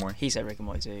 I said Rick and Morty. He said Rick and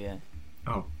Morty too, yeah.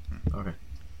 Oh, okay.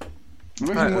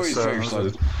 Rick Right, and Morty's that's, very uh,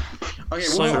 excited. Okay,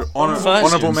 So, what?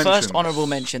 honourable first mentions. honourable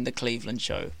mention, The Cleveland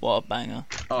Show. What a banger.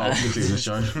 Oh, the Cleveland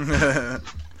Show.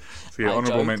 So yeah,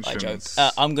 honourable I mentions.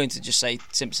 joke. I'm going to just say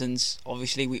Simpsons.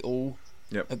 Obviously, we all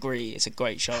Yep. agree it's a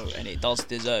great show, and it does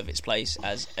deserve its place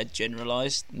as a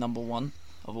generalised number 1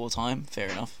 of all time. Fair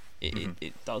enough.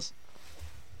 It does.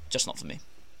 Just not for me.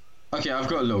 Okay, I've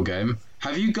got a little game.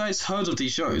 Have you guys heard of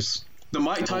these shows? The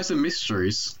Mike Tyson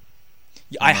Mysteries.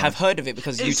 I have heard of it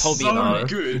because you It's told me so about it,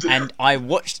 good. and I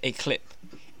watched a clip.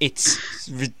 It's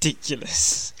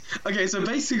ridiculous. Okay, so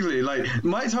basically, like,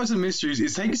 Mike Tyson Mysteries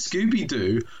is take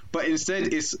Scooby-Doo, but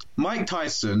instead it's Mike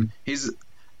Tyson, his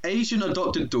Asian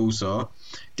adopted daughter,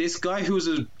 this guy who was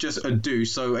just a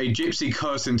douche, so a gypsy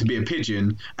cursed him to be a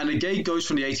pigeon, and a gay ghost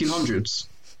from the 1800s.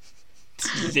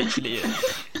 Literally,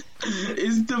 it.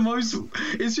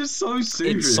 It's just so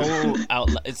stupid. It's so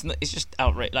It's just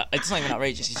outrageous. Like, it's not even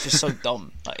outrageous. It's just so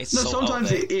dumb. Like, it's No, so sometimes out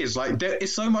there. it is. Like,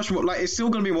 it's so much more. Like, it's still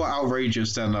going to be more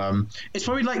outrageous than. It's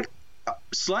probably, like,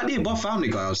 slightly above Family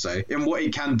Guy, I'll say, in what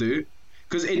it can do.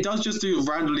 Because it does just do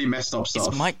randomly messed up stuff.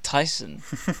 It's Mike Tyson.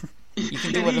 You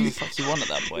can do whatever the fuck you want at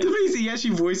that The point. thing is, he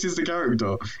actually voices the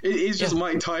character. It is just Yeah.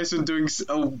 Mike Tyson doing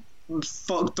a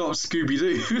fucked up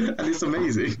Scooby-Doo, and it's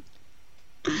amazing.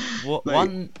 What Like-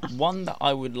 one that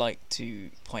I would like to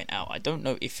point out. I don't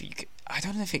know if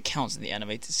it counts in the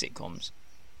animated sitcoms,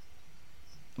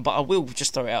 but I will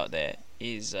just throw it out there.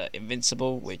 Is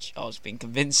Invincible, which I was being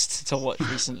convinced to watch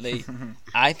recently.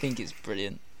 I think it's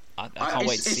brilliant. I can't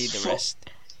wait to see the rest.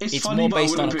 It's It's funny, more but I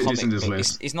based on wouldn't a put this in comic this book.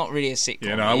 list. It's not really a sitcom.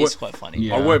 Yeah, no, It's quite funny.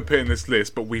 Yeah. I won't put it in this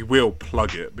list, but we will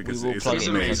plug it We because will it's plug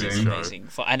an it because amazing it's show. amazing.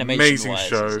 For animation Amazing wise,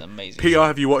 show. it's an amazing PR, show.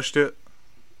 have you watched it?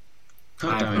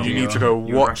 God damn it, You yeah. need to go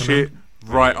You watch it. recommend?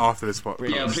 right after this podcast. Yeah,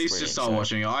 Brilliant. please just start Sorry.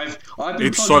 watching it. I've been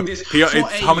It's plugging so. this Pia, for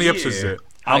it's, how many a episodes is year. it?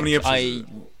 How many episodes? Is it?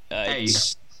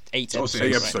 It's 8 Or episodes. six. Eight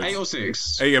right episodes. now. 8 or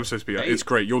 6. 8 episodes, Pia. Eight? It's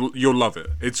great. You'll love it.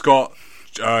 It's got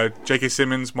J.K.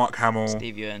 Simmons, Mark Hamill,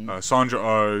 Steve Ewan. Sandra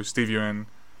Oh, Steve Ewan.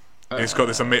 It's got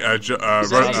this Zaza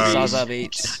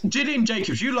Beetz. Gillian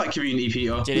Jacobs, you like Community,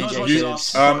 Peter. Gillian Not as much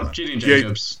Jacobs. as us, Gillian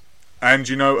Jacobs. and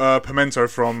you know Pimento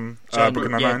from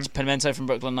Brooklyn Yeah, Nine-Nine. Pimento from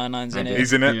Brooklyn Nine-Nine's in it.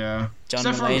 He's in it. Yeah. John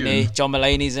Seth Mulaney. Rogen. John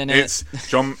Mulaney's in it. It's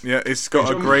John. Yeah, it's got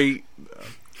John- a great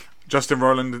Justin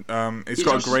Roiland. It's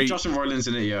got a great Justin Roiland's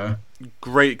in it, yeah.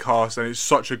 great cast, and it's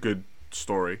such a good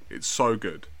story. It's so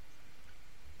good.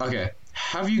 Okay.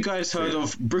 Have you guys heard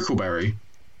of Brickleberry?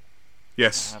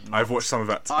 Yes, have not. I've watched some of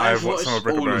that. I've watched some of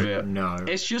all of Brickleberry. it. No.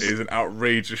 It's just It is an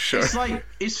outrageous show. it's like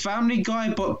it's Family Guy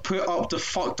but put up the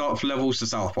fucked up levels to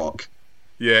South Park.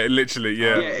 Yeah, literally.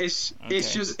 Yeah, Yeah, it's Okay.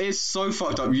 it's so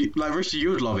fucked up. Like Richie,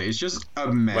 you would love it. It's just a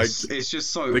mess. Like, it's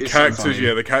just so the it's characters. So funny.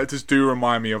 Yeah, the characters do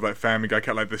remind me of like Family Guy,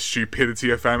 like the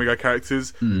stupidity of Family Guy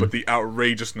characters, but the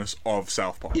outrageousness of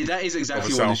South Park. Yeah, that is Of a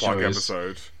exactly what this South Park show is.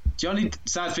 episode. The only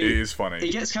sad thing It is funny.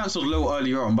 It gets cancelled a little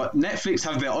earlier on, but Netflix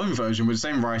have their own version with the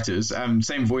same writers and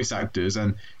same voice actors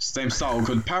and same style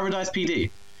called Paradise PD.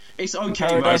 It's okay, but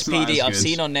Paradise it's not PD. as I've good.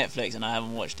 seen on Netflix and I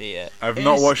haven't watched it yet. I've It's-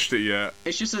 not watched it yet.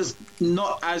 It's just as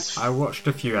not as. I watched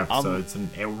a few episodes and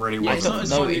it really Yeah, I it's not wasn't. as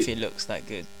don't know funny. if it looks that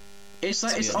good. It's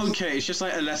like to be it's honest. okay. It's just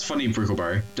like a less funny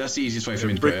Brickleberry. That's the easiest way for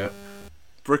me to put it.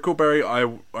 Brickleberry,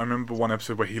 I remember one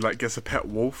episode where he like gets a pet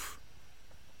wolf.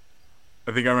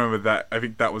 I think I remember that. I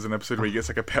think that was an episode where he gets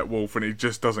like a pet wolf and it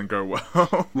just doesn't go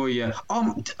well. Well, yeah.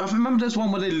 I remember there's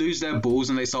one where they lose their balls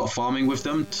and they start farming with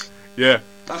them. Yeah.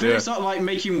 I think yeah. they start like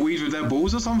making weed with their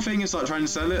balls or something and start trying to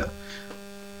sell it.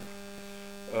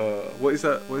 What is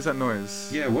that? What is that noise?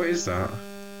 Yeah, what is that?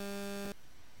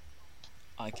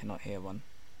 I cannot hear one.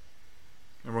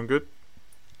 Everyone good?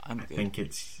 I'm I good. think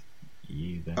it's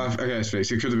you then. Okay,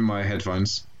 Spix, it could have been my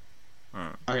headphones.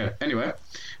 Alright. Okay, anyway.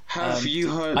 Have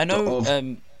you heard I know.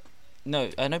 of... No,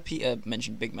 I know Peter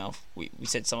mentioned Big Mouth. We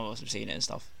said some of us have seen it and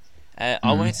stuff. I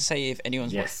wanted to say if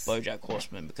anyone's Yes. watched BoJack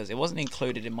Horseman because it wasn't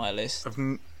included in my list.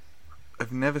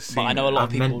 I've never seen. But I know a it. lot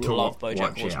of I've meant people to love BoJack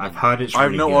watch it. Horseman. I've heard it's I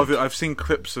really know good. of it. I've seen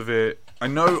clips of it. I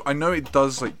know it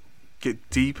does like get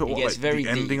deep at It what gets like very the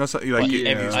ending deep, or something. Like But it,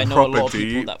 yeah. it's I know a proper lot of people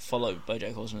deep. that follow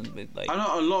BoJack Horseman with like. I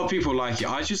know a lot of people like it.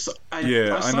 I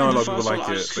Yeah, I started know a lot the of people first one, like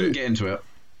I it, just couldn't but- get into it.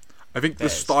 I think the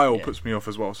There's- style yeah. puts me off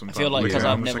as well sometimes. I feel like because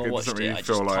Yeah. I've I'm just never like, watched doesn't it, really I just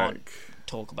feel can't like.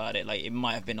 talk about it. Like it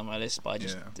might have been on my list, but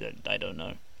I don't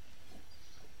know.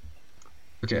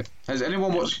 Okay. Has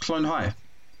anyone watched Clone High?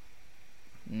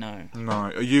 No.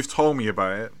 No, you've told me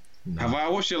about it. No. Have I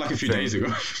watched it like a few Same. days ago?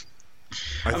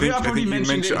 I think think I I probably think you mentioned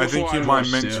mentioned. it I think before you I might watched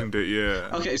it. mentioned it.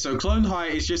 Yeah. Okay, so Clone High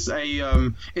is just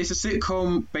it's a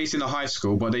sitcom based in a high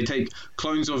school, but they take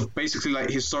clones of basically like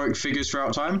historic figures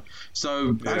throughout time.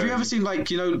 So have you Yeah. ever seen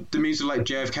like, you know, the memes of like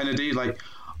JF Kennedy, like,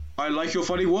 I like your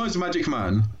funny words, Magic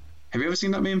Man. Have you ever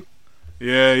seen that meme?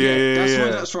 Yeah. That's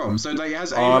where that's from. So like it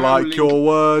has I Abraham like Lincoln. your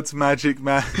words, Magic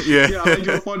Man. Yeah. Yeah, I like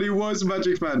your funny words,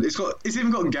 Magic Man. It's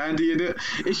even got Gandhi in it.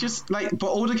 It's just like, but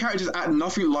all the characters act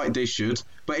nothing like they should.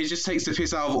 But it just takes the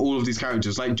piss out of all of these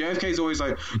characters. Like JFK's always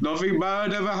like, nothing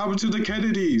bad ever happened to the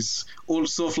Kennedys, all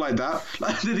stuff like that.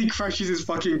 Like then he crashes his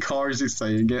fucking car as he's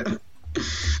saying it.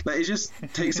 Like it just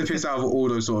takes the piss out of all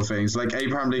those sort of things. Like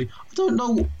Abraham Lincoln, I don't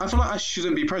know. I feel like I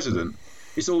shouldn't be president.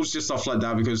 It's all just stuff like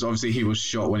that because obviously he was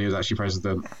shot when he was actually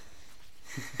president.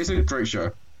 It's a great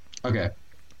show. Okay,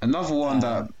 another one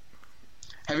that.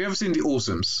 Have you ever seen The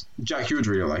Awesomes? Jack, you would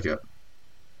really like it.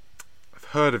 I've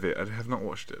heard of it. I have not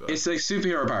watched it though. It's a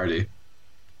superhero parody.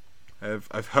 I've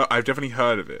definitely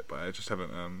heard of it, but I just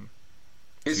haven't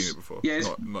It's seen it before. yeah, it's,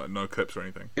 Not no clips or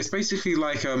anything. it's basically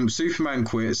like Superman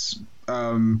quits,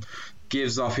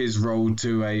 gives up his role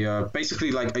to a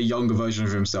basically like a younger version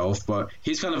of himself, but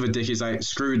he's kind of a dick. He's like,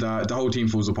 screw that, the whole team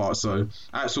falls apart. So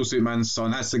actual Superman's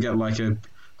son has to get like a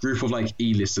group of like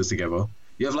E-listers together.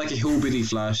 You have like a hillbilly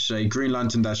Flash, a Green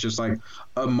Lantern that's just like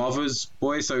a mother's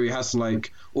boy, so he has to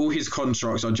like all his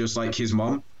constructs are just like his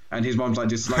mum. And his mum's like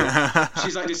this, like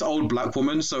she's like this old black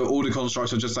woman, so all the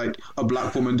constructs are just like a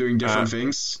black woman doing different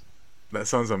things. That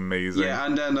sounds amazing. Yeah,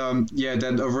 and then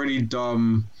a really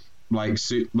dumb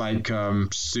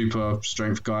super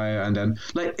strength guy, and then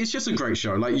like it's just a great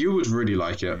show. Like you would really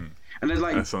like it. And then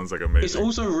like That sounds like amazing. it's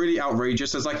also really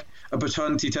outrageous. There's like a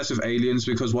paternity test with aliens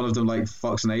because one of them like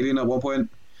fucks an alien at one point.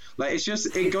 Like it's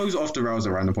just it goes off the rails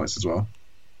at random points as well.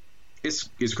 It's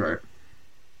great.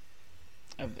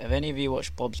 Have any of you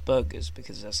watched Bob's Burgers?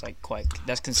 Because that's like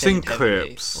that's I've considered seen heavily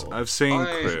clips. for- I've seen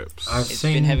I- clips. I've It's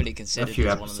seen been heavily a considered few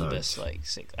as one of the episodes.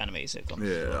 best like animated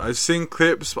sitcoms. Yeah, I've seen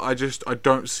clips, but I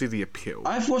don't see the appeal.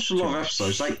 I've watched a lot of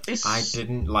episodes. Like it's I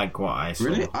didn't like what I saw.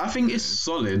 really. I think it's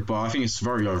solid, but I think it's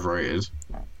very overrated.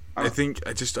 I think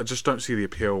I just don't see the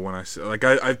appeal when I see like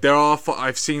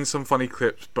I've seen some funny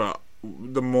clips, but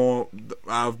the more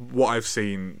out of what I've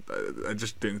seen,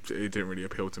 it didn't really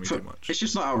appeal to me too much. It's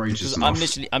just not outrageous Because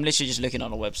enough. I'm literally just looking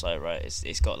on a website, right?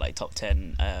 It's got like top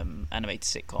 10 animated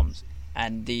sitcoms,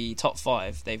 and the top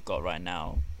 5 they've got right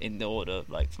now in the order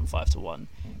like from 5 to 1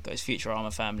 goes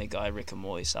Futurama, Family Guy, Rick and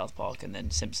Morty, South Park, and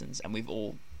then Simpsons, and we've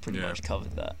all pretty Yeah. much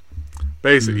covered that.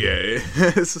 Basically, yeah.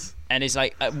 And it's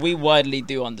like we widely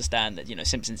do understand that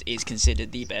Simpsons is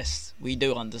considered the best. We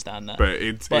do understand that. But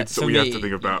it's for we me, have to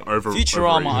think about Futurama.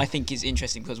 overrated. I think is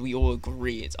interesting because we all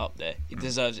agree it's up there. It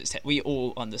deserves its. We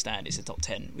all understand it's a top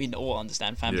 10. We all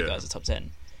understand Family Yeah. Guy is a top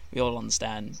 10. We all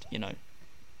understand,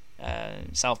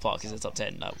 South Park is a top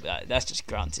 10. Like, that's just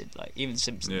granted. Like even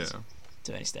Simpsons Yeah.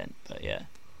 to an extent. But yeah,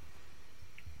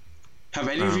 Have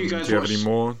any of you guys do you have watched? any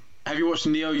more? Have you watched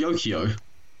Neo Yokio?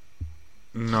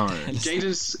 No.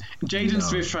 Jaden No.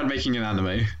 Smith tried making an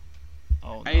anime.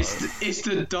 oh no. And it's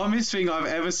the dumbest thing I've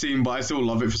ever seen, but I still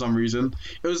love it for some reason.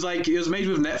 It was made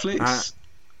with Netflix. That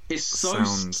It's so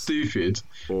sounds- stupid.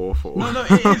 Awful. No,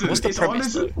 it isn't. What's the it's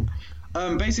premise,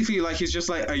 honestly, basically, like he's just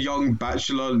like a young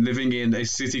bachelor living in a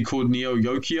city called Neo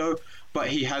Yokio, but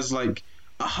he has like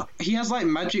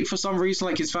magic for some reason.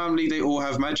 Like his family, they all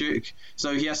have magic,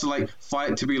 so he has to like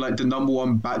fight to be like the number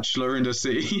one bachelor in the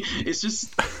city. It's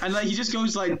just and like he just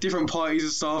goes like different parties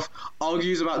and stuff,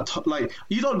 argues about like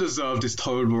you don't deserve this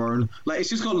Toblerone. Like it's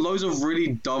just got loads of really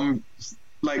dumb.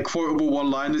 Like quotable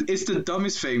one-liners. It's the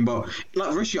dumbest thing, but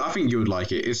like Rishi, I think you would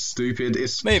like it. It's stupid.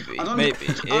 It's maybe. I don't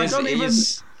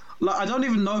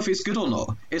even know if it's good or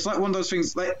not. It's like one of those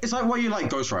things. Like it's like why you like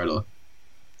Ghost Rider.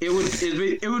 It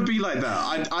would be like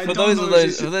that. I For don't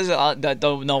those know. of those that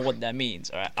don't know what that means,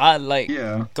 alright. I like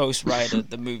Yeah. Ghost Rider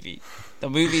the movie. The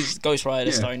movies Ghost Rider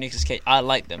Yeah. starring Nicolas Cage. I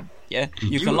like them. Yeah,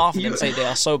 you can laugh at them and say they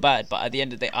are so bad, but at the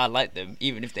end of the day, I like them,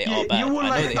 even if they are bad. You would I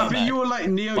know like. they I are think bad. you would like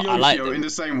Neo But I like Yokio them. in the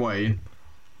same way.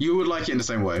 You would like it in the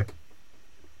same way.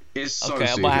 It's so Okay, I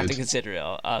stupid. might have to consider it.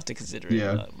 I'll have to consider it.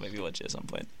 Yeah. Maybe watch it at some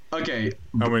point. Okay,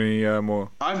 How many more?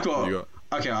 I've got. You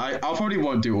Okay, I'll probably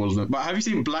won't do all of them. But have you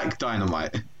seen Black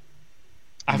Dynamite?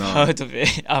 I've No. heard of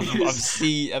it. I've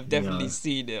definitely No.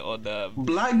 seen it on.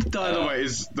 Black Dynamite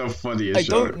is the funniest I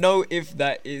show. don't know if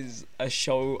that is a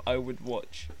show I would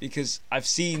watch because I've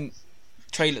seen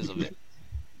trailers of it,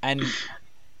 and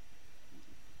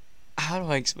how do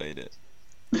I explain it?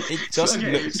 It just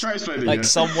Okay, looks try explaining like it.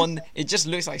 someone. It just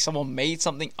looks like someone made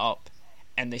something up,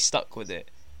 and they stuck with it.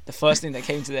 The first thing that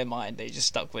came to their mind, they just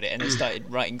stuck with it, and they started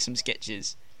writing some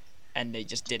sketches, and they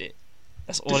just did it.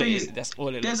 That's all it thing is. is, That's all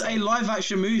it There's looks a like. live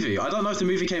action movie. I don't know if the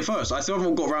movie came first. I still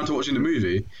haven't got around to watching the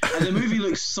movie. And the movie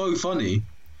looks so funny.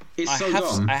 It's so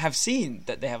dumb. I have seen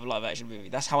that they have a live action movie.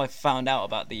 That's how I found out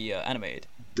about the animated.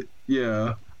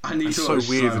 Yeah. I need That's to so watch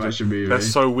weird. live action movie.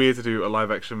 That's so weird to do a live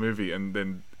action movie and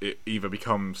then it either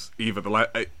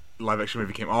the live action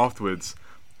movie came afterwards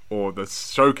or the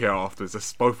show came afterwards.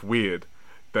 It's both weird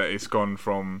that it's gone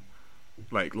from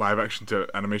like live action to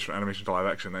animation, animation to live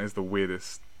action. That is the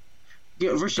weirdest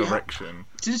Yeah, Rishi, direction.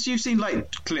 since you've seen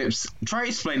like clips, try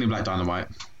explaining Black Dynamite.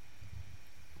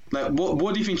 Like,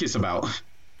 what do you think it's about?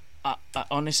 I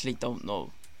honestly don't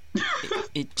know.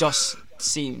 It just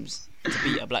seems to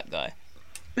be a black guy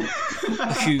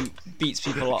who beats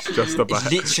people up. Just a black,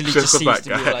 It literally just just a seems black to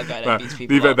be a guy. black guy that No, beats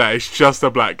people leave it up. at that. It's just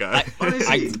a black guy.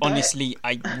 Honestly,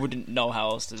 I wouldn't know how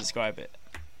else to describe it.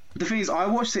 The thing is, I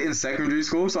watched it in secondary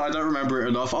school, so I don't remember it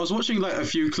enough. I was watching like a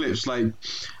few clips like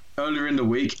earlier in the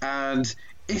week, and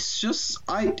it's just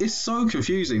it's so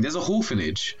confusing. There's a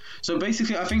orphanage, so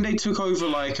basically, I think they took over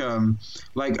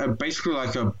basically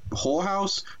like a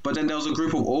whorehouse, but then there was a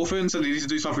group of orphans, and they need to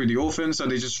do something with the orphans, so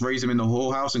they just raise them in the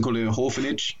whorehouse and call it a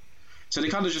orphanage. So they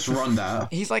kind of just run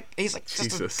that. He's like just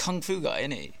Jesus. a kung fu guy,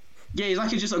 isn't he? Yeah, he's like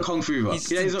just a kung fu guy.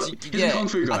 He's a kung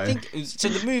fu guy. I think so.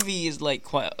 The movie is like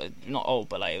quite not old,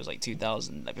 but like it was like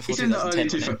 2000, like before It's in the 2010. early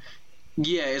wasn't 2000s. it?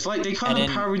 Yeah, it's like they kind And of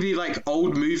then- parody like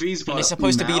old movies, but And it's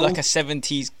supposed to be now- like a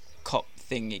 70s cop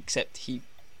thing, except he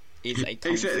is a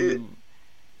kung Except fu.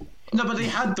 No, but they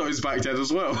had those back then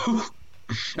as well.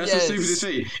 That's Yes. the stupidest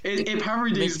thing. It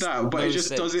parodies Makes that, but it no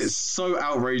just does it sense. so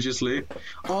outrageously.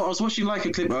 Oh, I was watching like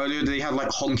a clip earlier. They had like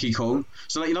Honky Kong,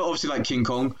 so like obviously like King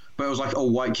Kong, but it was like a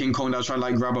white King Kong that was trying to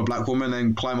like grab a black woman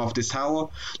and climb up this tower.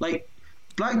 Like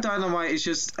Black Dynamite is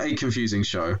just a confusing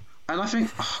show. And I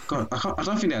think, God, I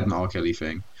don't think they had an R. Kelly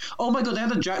thing. Oh my God, they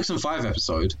had a Jackson 5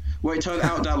 episode where it turned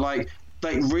out that like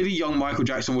really young Michael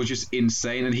Jackson was just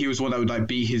insane, and he was one that would like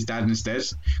beat his dad instead.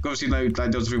 Obviously, no, like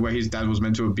there was a thing where his dad was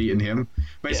meant to have beaten him,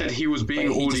 but he said he was beating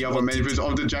But he all the just other wanted members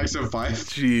of the Jackson 5.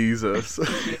 Jesus.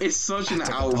 It's such an Took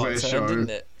a out dark there turn, show. didn't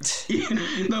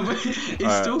it? No, but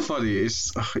it's still funny.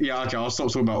 It's yeah. Okay, I'll stop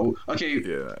talking about. Okay.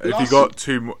 Yeah. If you last- got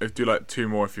two more, do like two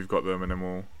more if you've got them, and then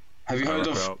we'll. Have you heard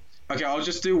wrap it of? up. Okay, I'll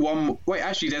just do one. Wait,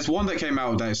 actually, there's one that came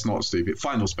out that is not stupid.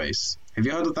 Final Space. Have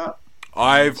you heard of that?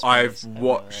 I've Space,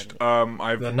 watched The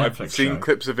I've Netflix seen show.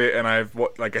 clips of it, and I've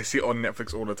like I see it on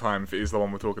Netflix all the time. If it is the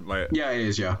one we're talking like Yeah, it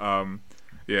is. Yeah.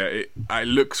 yeah, it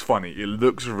looks funny. It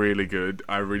looks really good.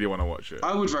 I really want to watch it.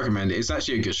 I would recommend it. It's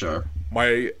actually a good show.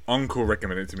 My uncle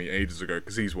recommended it to me ages ago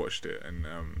because he's watched it, and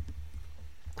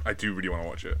I do really want to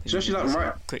watch it. Especially like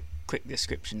right. Quick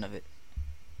description of it.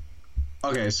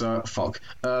 Okay, so fuck.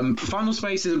 Final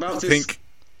Space is about this. Think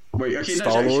Wait. Okay.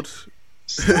 Star Lord.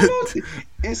 Star-Lord?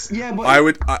 It's yeah, but I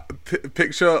would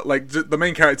picture like the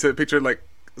main character. Picture like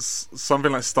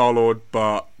something like Star Lord,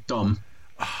 but dumb.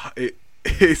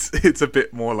 it's a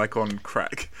bit more like on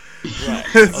crack. Right.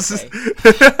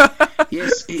 Okay.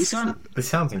 Yes, he's on. This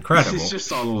sounds incredible. It's just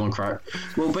Star-Lord on crack.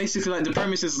 Well, basically, like the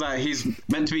premise is that he's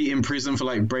meant to be in prison for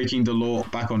like breaking the law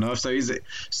back on Earth. So he's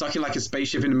stuck in like a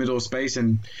spaceship in the middle of space,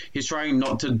 and he's trying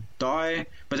not to die.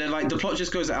 But then like the plot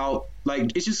just goes out,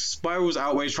 like it just spirals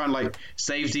out where he's trying to like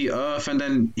save the Earth, and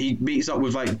then he meets up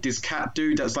with like this cat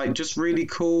dude that's like just really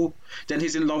cool. Then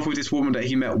he's in love with this woman that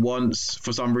he met once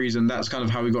for some reason. That's kind of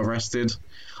how he got arrested.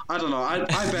 I don't know. I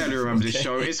barely remember this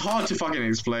show. It's hard to fucking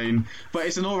explain, but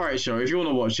it's an alright show. If you want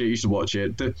to watch it, you should watch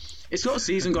it. It's got a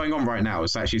season going on right now.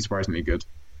 It's actually surprisingly good.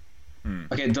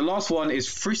 Okay, the last one is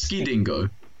Frisky Dingo.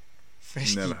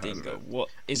 Frisky Never heard of Dingo. it. What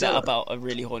is Yeah. that about? A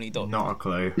really horny dog? Not a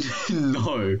clue.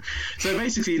 No. So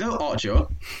basically, you know Archer?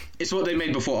 It's what they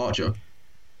made before Archer.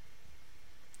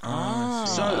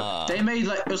 So they made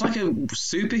like, it was like a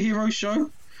superhero show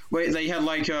where they had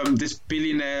like this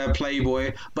billionaire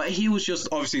playboy, but he was just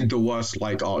obviously the worst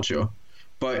like Archer.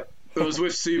 But it was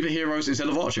with superheroes instead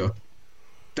of Archer.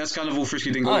 That's kind of all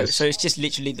Frisky Dingo Oh, is. so it's just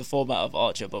literally the format of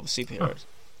Archer, but with superheroes.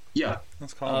 Yeah.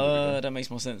 That's kind of That makes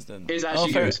more sense then. It's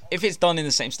actually fair. good. If it's done in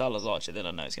the same style as Archer, then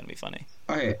I know it's going to be funny.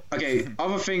 Okay.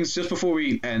 Other things just before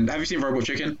we end. Have you seen Robot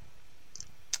Chicken?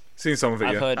 seen some of it.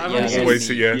 I've yeah. heard. I've Yeah, only seen- always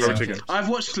the- yeah, yeah. fried chicken. I've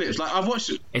watched clips. Like I've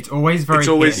watched. It's always very. It's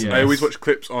always hit I and always miss. watch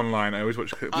clips online. I always watch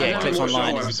clips. I Yeah, haven't clips watched the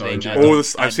online whole is the episode thing. yet. All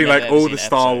the I've I've seen never like ever all seen the an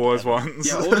Star episode, Wars but- ones.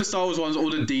 Yeah, all the Star Wars ones,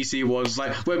 all the DC ones,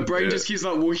 like where Brain Yeah. just keeps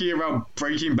like walking around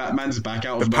breaking Batman's back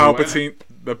out the of nowhere.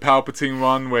 Palpatine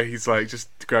one where he's like just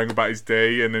going about his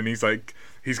day, and then he's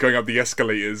going up the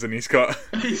escalators, and he's got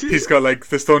like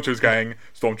the stormtroopers going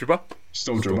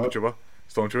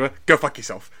Stormtrooper, go fuck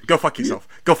yourself, go fuck yourself,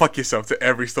 go fuck yourself to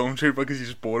every stormtrooper because he's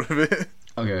just bored of it.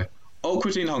 Okay.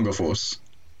 Aqua Teen Hunger Force.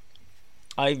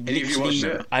 I've Any of you watched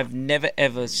literally, it? I've never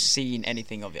ever seen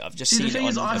anything of it. I've just See, the seen thing it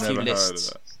is, on I've a few never heard of lists.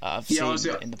 that. I've Yeah, seen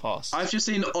honestly, in the past. I've just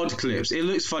seen odd clips. It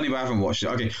looks funny, but I haven't watched it.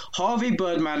 Okay. Harvey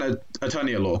Birdman,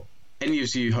 Attorney at Law. Any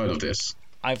of you heard of this?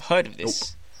 I've heard of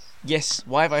this. Yes.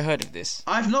 Why have I heard of this?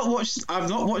 I've not watched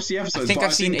the episodes. I think but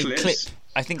I've seen a clips. clip.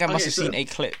 I think I must Okay, have so- seen a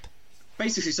clip.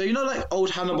 Basically, so you know, like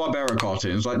old Hanna-Barbera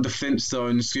cartoons, like the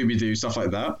Flintstones, Scooby-Doo, stuff like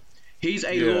that. He's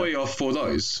a Yeah. lawyer for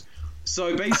those.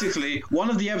 So basically, one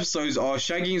of the episodes are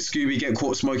Shaggy and Scooby get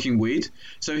caught smoking weed,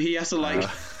 so he has to like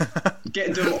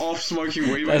get them off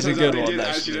smoking weed. but That's it a turns good out they one, didn't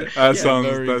actually.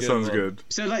 actually. That Yeah. sounds good.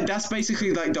 So like that's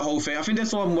basically like the whole thing. I think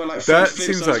that's the one where like That Flintstones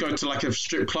seems like- go to like a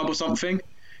strip club or something.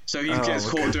 So he gets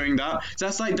okay. caught doing that. So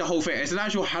that's like the whole thing. It's an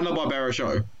actual Hanna-Barbera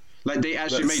show. Like they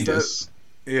actually That's- made this.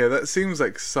 Yeah, that seems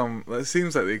like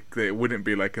they wouldn't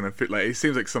be like like it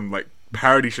seems like some like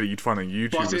parody show you'd find on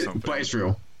YouTube or something. But it's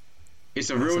real. It's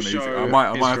a That's real amazing. show. I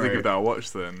might It's have to great. give that a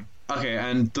watch then. Okay,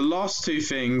 and the last two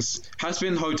things has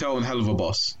been Hotel and Hell of a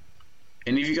Boss.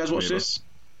 Any of you guys watch Neither. this?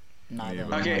 Neither.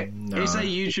 Yeah. Okay, No. it's a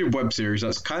YouTube web series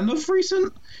that's kind of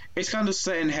recent. It's kind of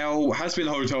set in hell. Has been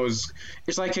Hotels.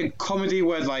 It's like a comedy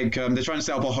where like they're trying to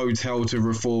set up a hotel to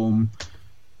reform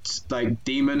like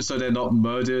demons, so they're not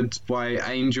murdered by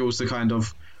angels to kind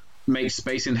of make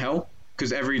space in hell.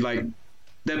 Because every like,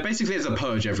 there basically is a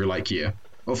purge every like year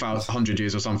or 100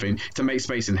 years or something to make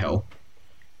space in hell.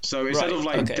 So instead Right, of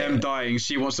like okay. them dying,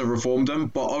 she wants to reform them.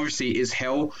 But obviously, it's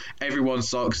hell. Everyone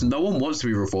sucks. No one wants to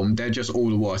be reformed. They're just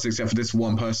all the worst, except for this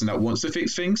one person that wants to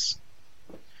fix things.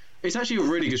 It's actually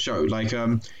a really good show. Like,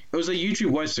 it was a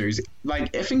YouTube web series.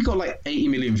 Like, I think it got like 80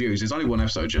 million views. There's only one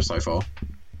episode just so far.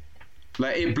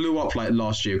 Like, it blew up like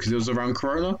last year because it was around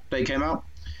Corona that it came out.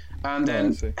 And I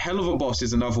then see. Hell of a Boss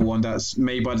is another one that's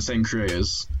made by the same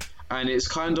creators. and it's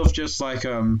kind of just like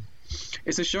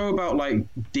it's a show about like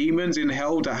demons in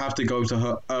hell that have to go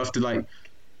to Earth to like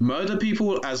murder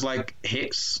people as like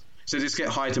hits. So they just get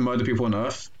hired to murder people on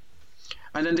Earth.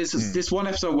 And then there's this one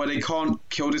episode where they can't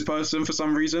kill this person for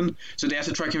some reason, so they have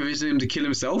to try to convince him to kill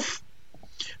himself.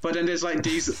 But then there's like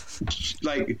these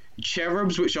like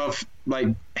cherubs, which are like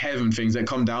heaven things that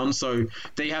come down, so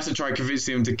they have to try to convince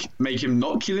him to make him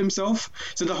not kill himself.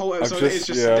 So the whole episode is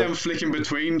just them flicking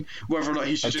between whether or not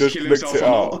he should just kill himself or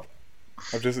not.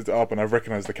 I've just looked it up and I've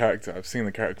recognised the character. I've seen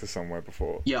the character somewhere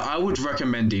before. Yeah, I would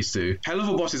recommend these two. Hell of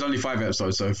a Boss is only 5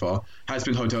 episodes so far.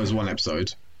 Hazbin Hotel is 1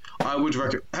 episode. I would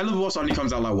recommend. Hell of a Boss only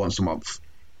comes out like once a month.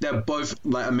 They're both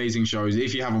like amazing shows.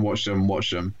 If you haven't watched them, watch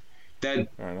them. Fair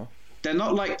enough. They're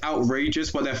not like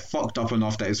outrageous, but they're fucked up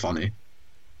enough that it's funny.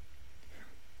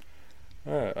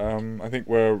 Alright, I think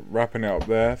we're wrapping it up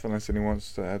there. Unless anyone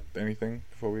wants to add anything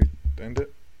before we end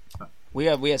it. We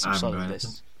had some solid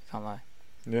lists. Can't lie.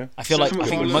 Yeah. I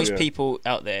think most people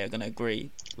out there are gonna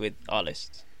agree with our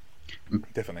list.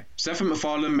 Definitely. Seth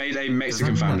MacFarlane made a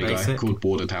Mexican Family Guy called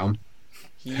Border Town.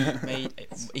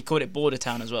 He called it Border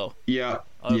Town as well. Yeah,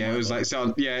 it was like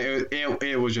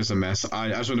it was just a mess. I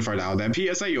just want to throw that out there.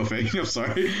 Peter, say your thing. I'm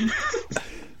sorry.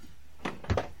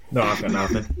 No, I've got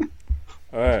nothing.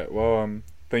 All right. Well,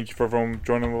 thank you for everyone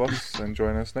joining with us, and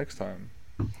join us next time.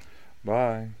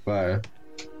 Bye. Bye.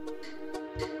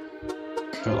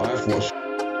 Well, I've watched.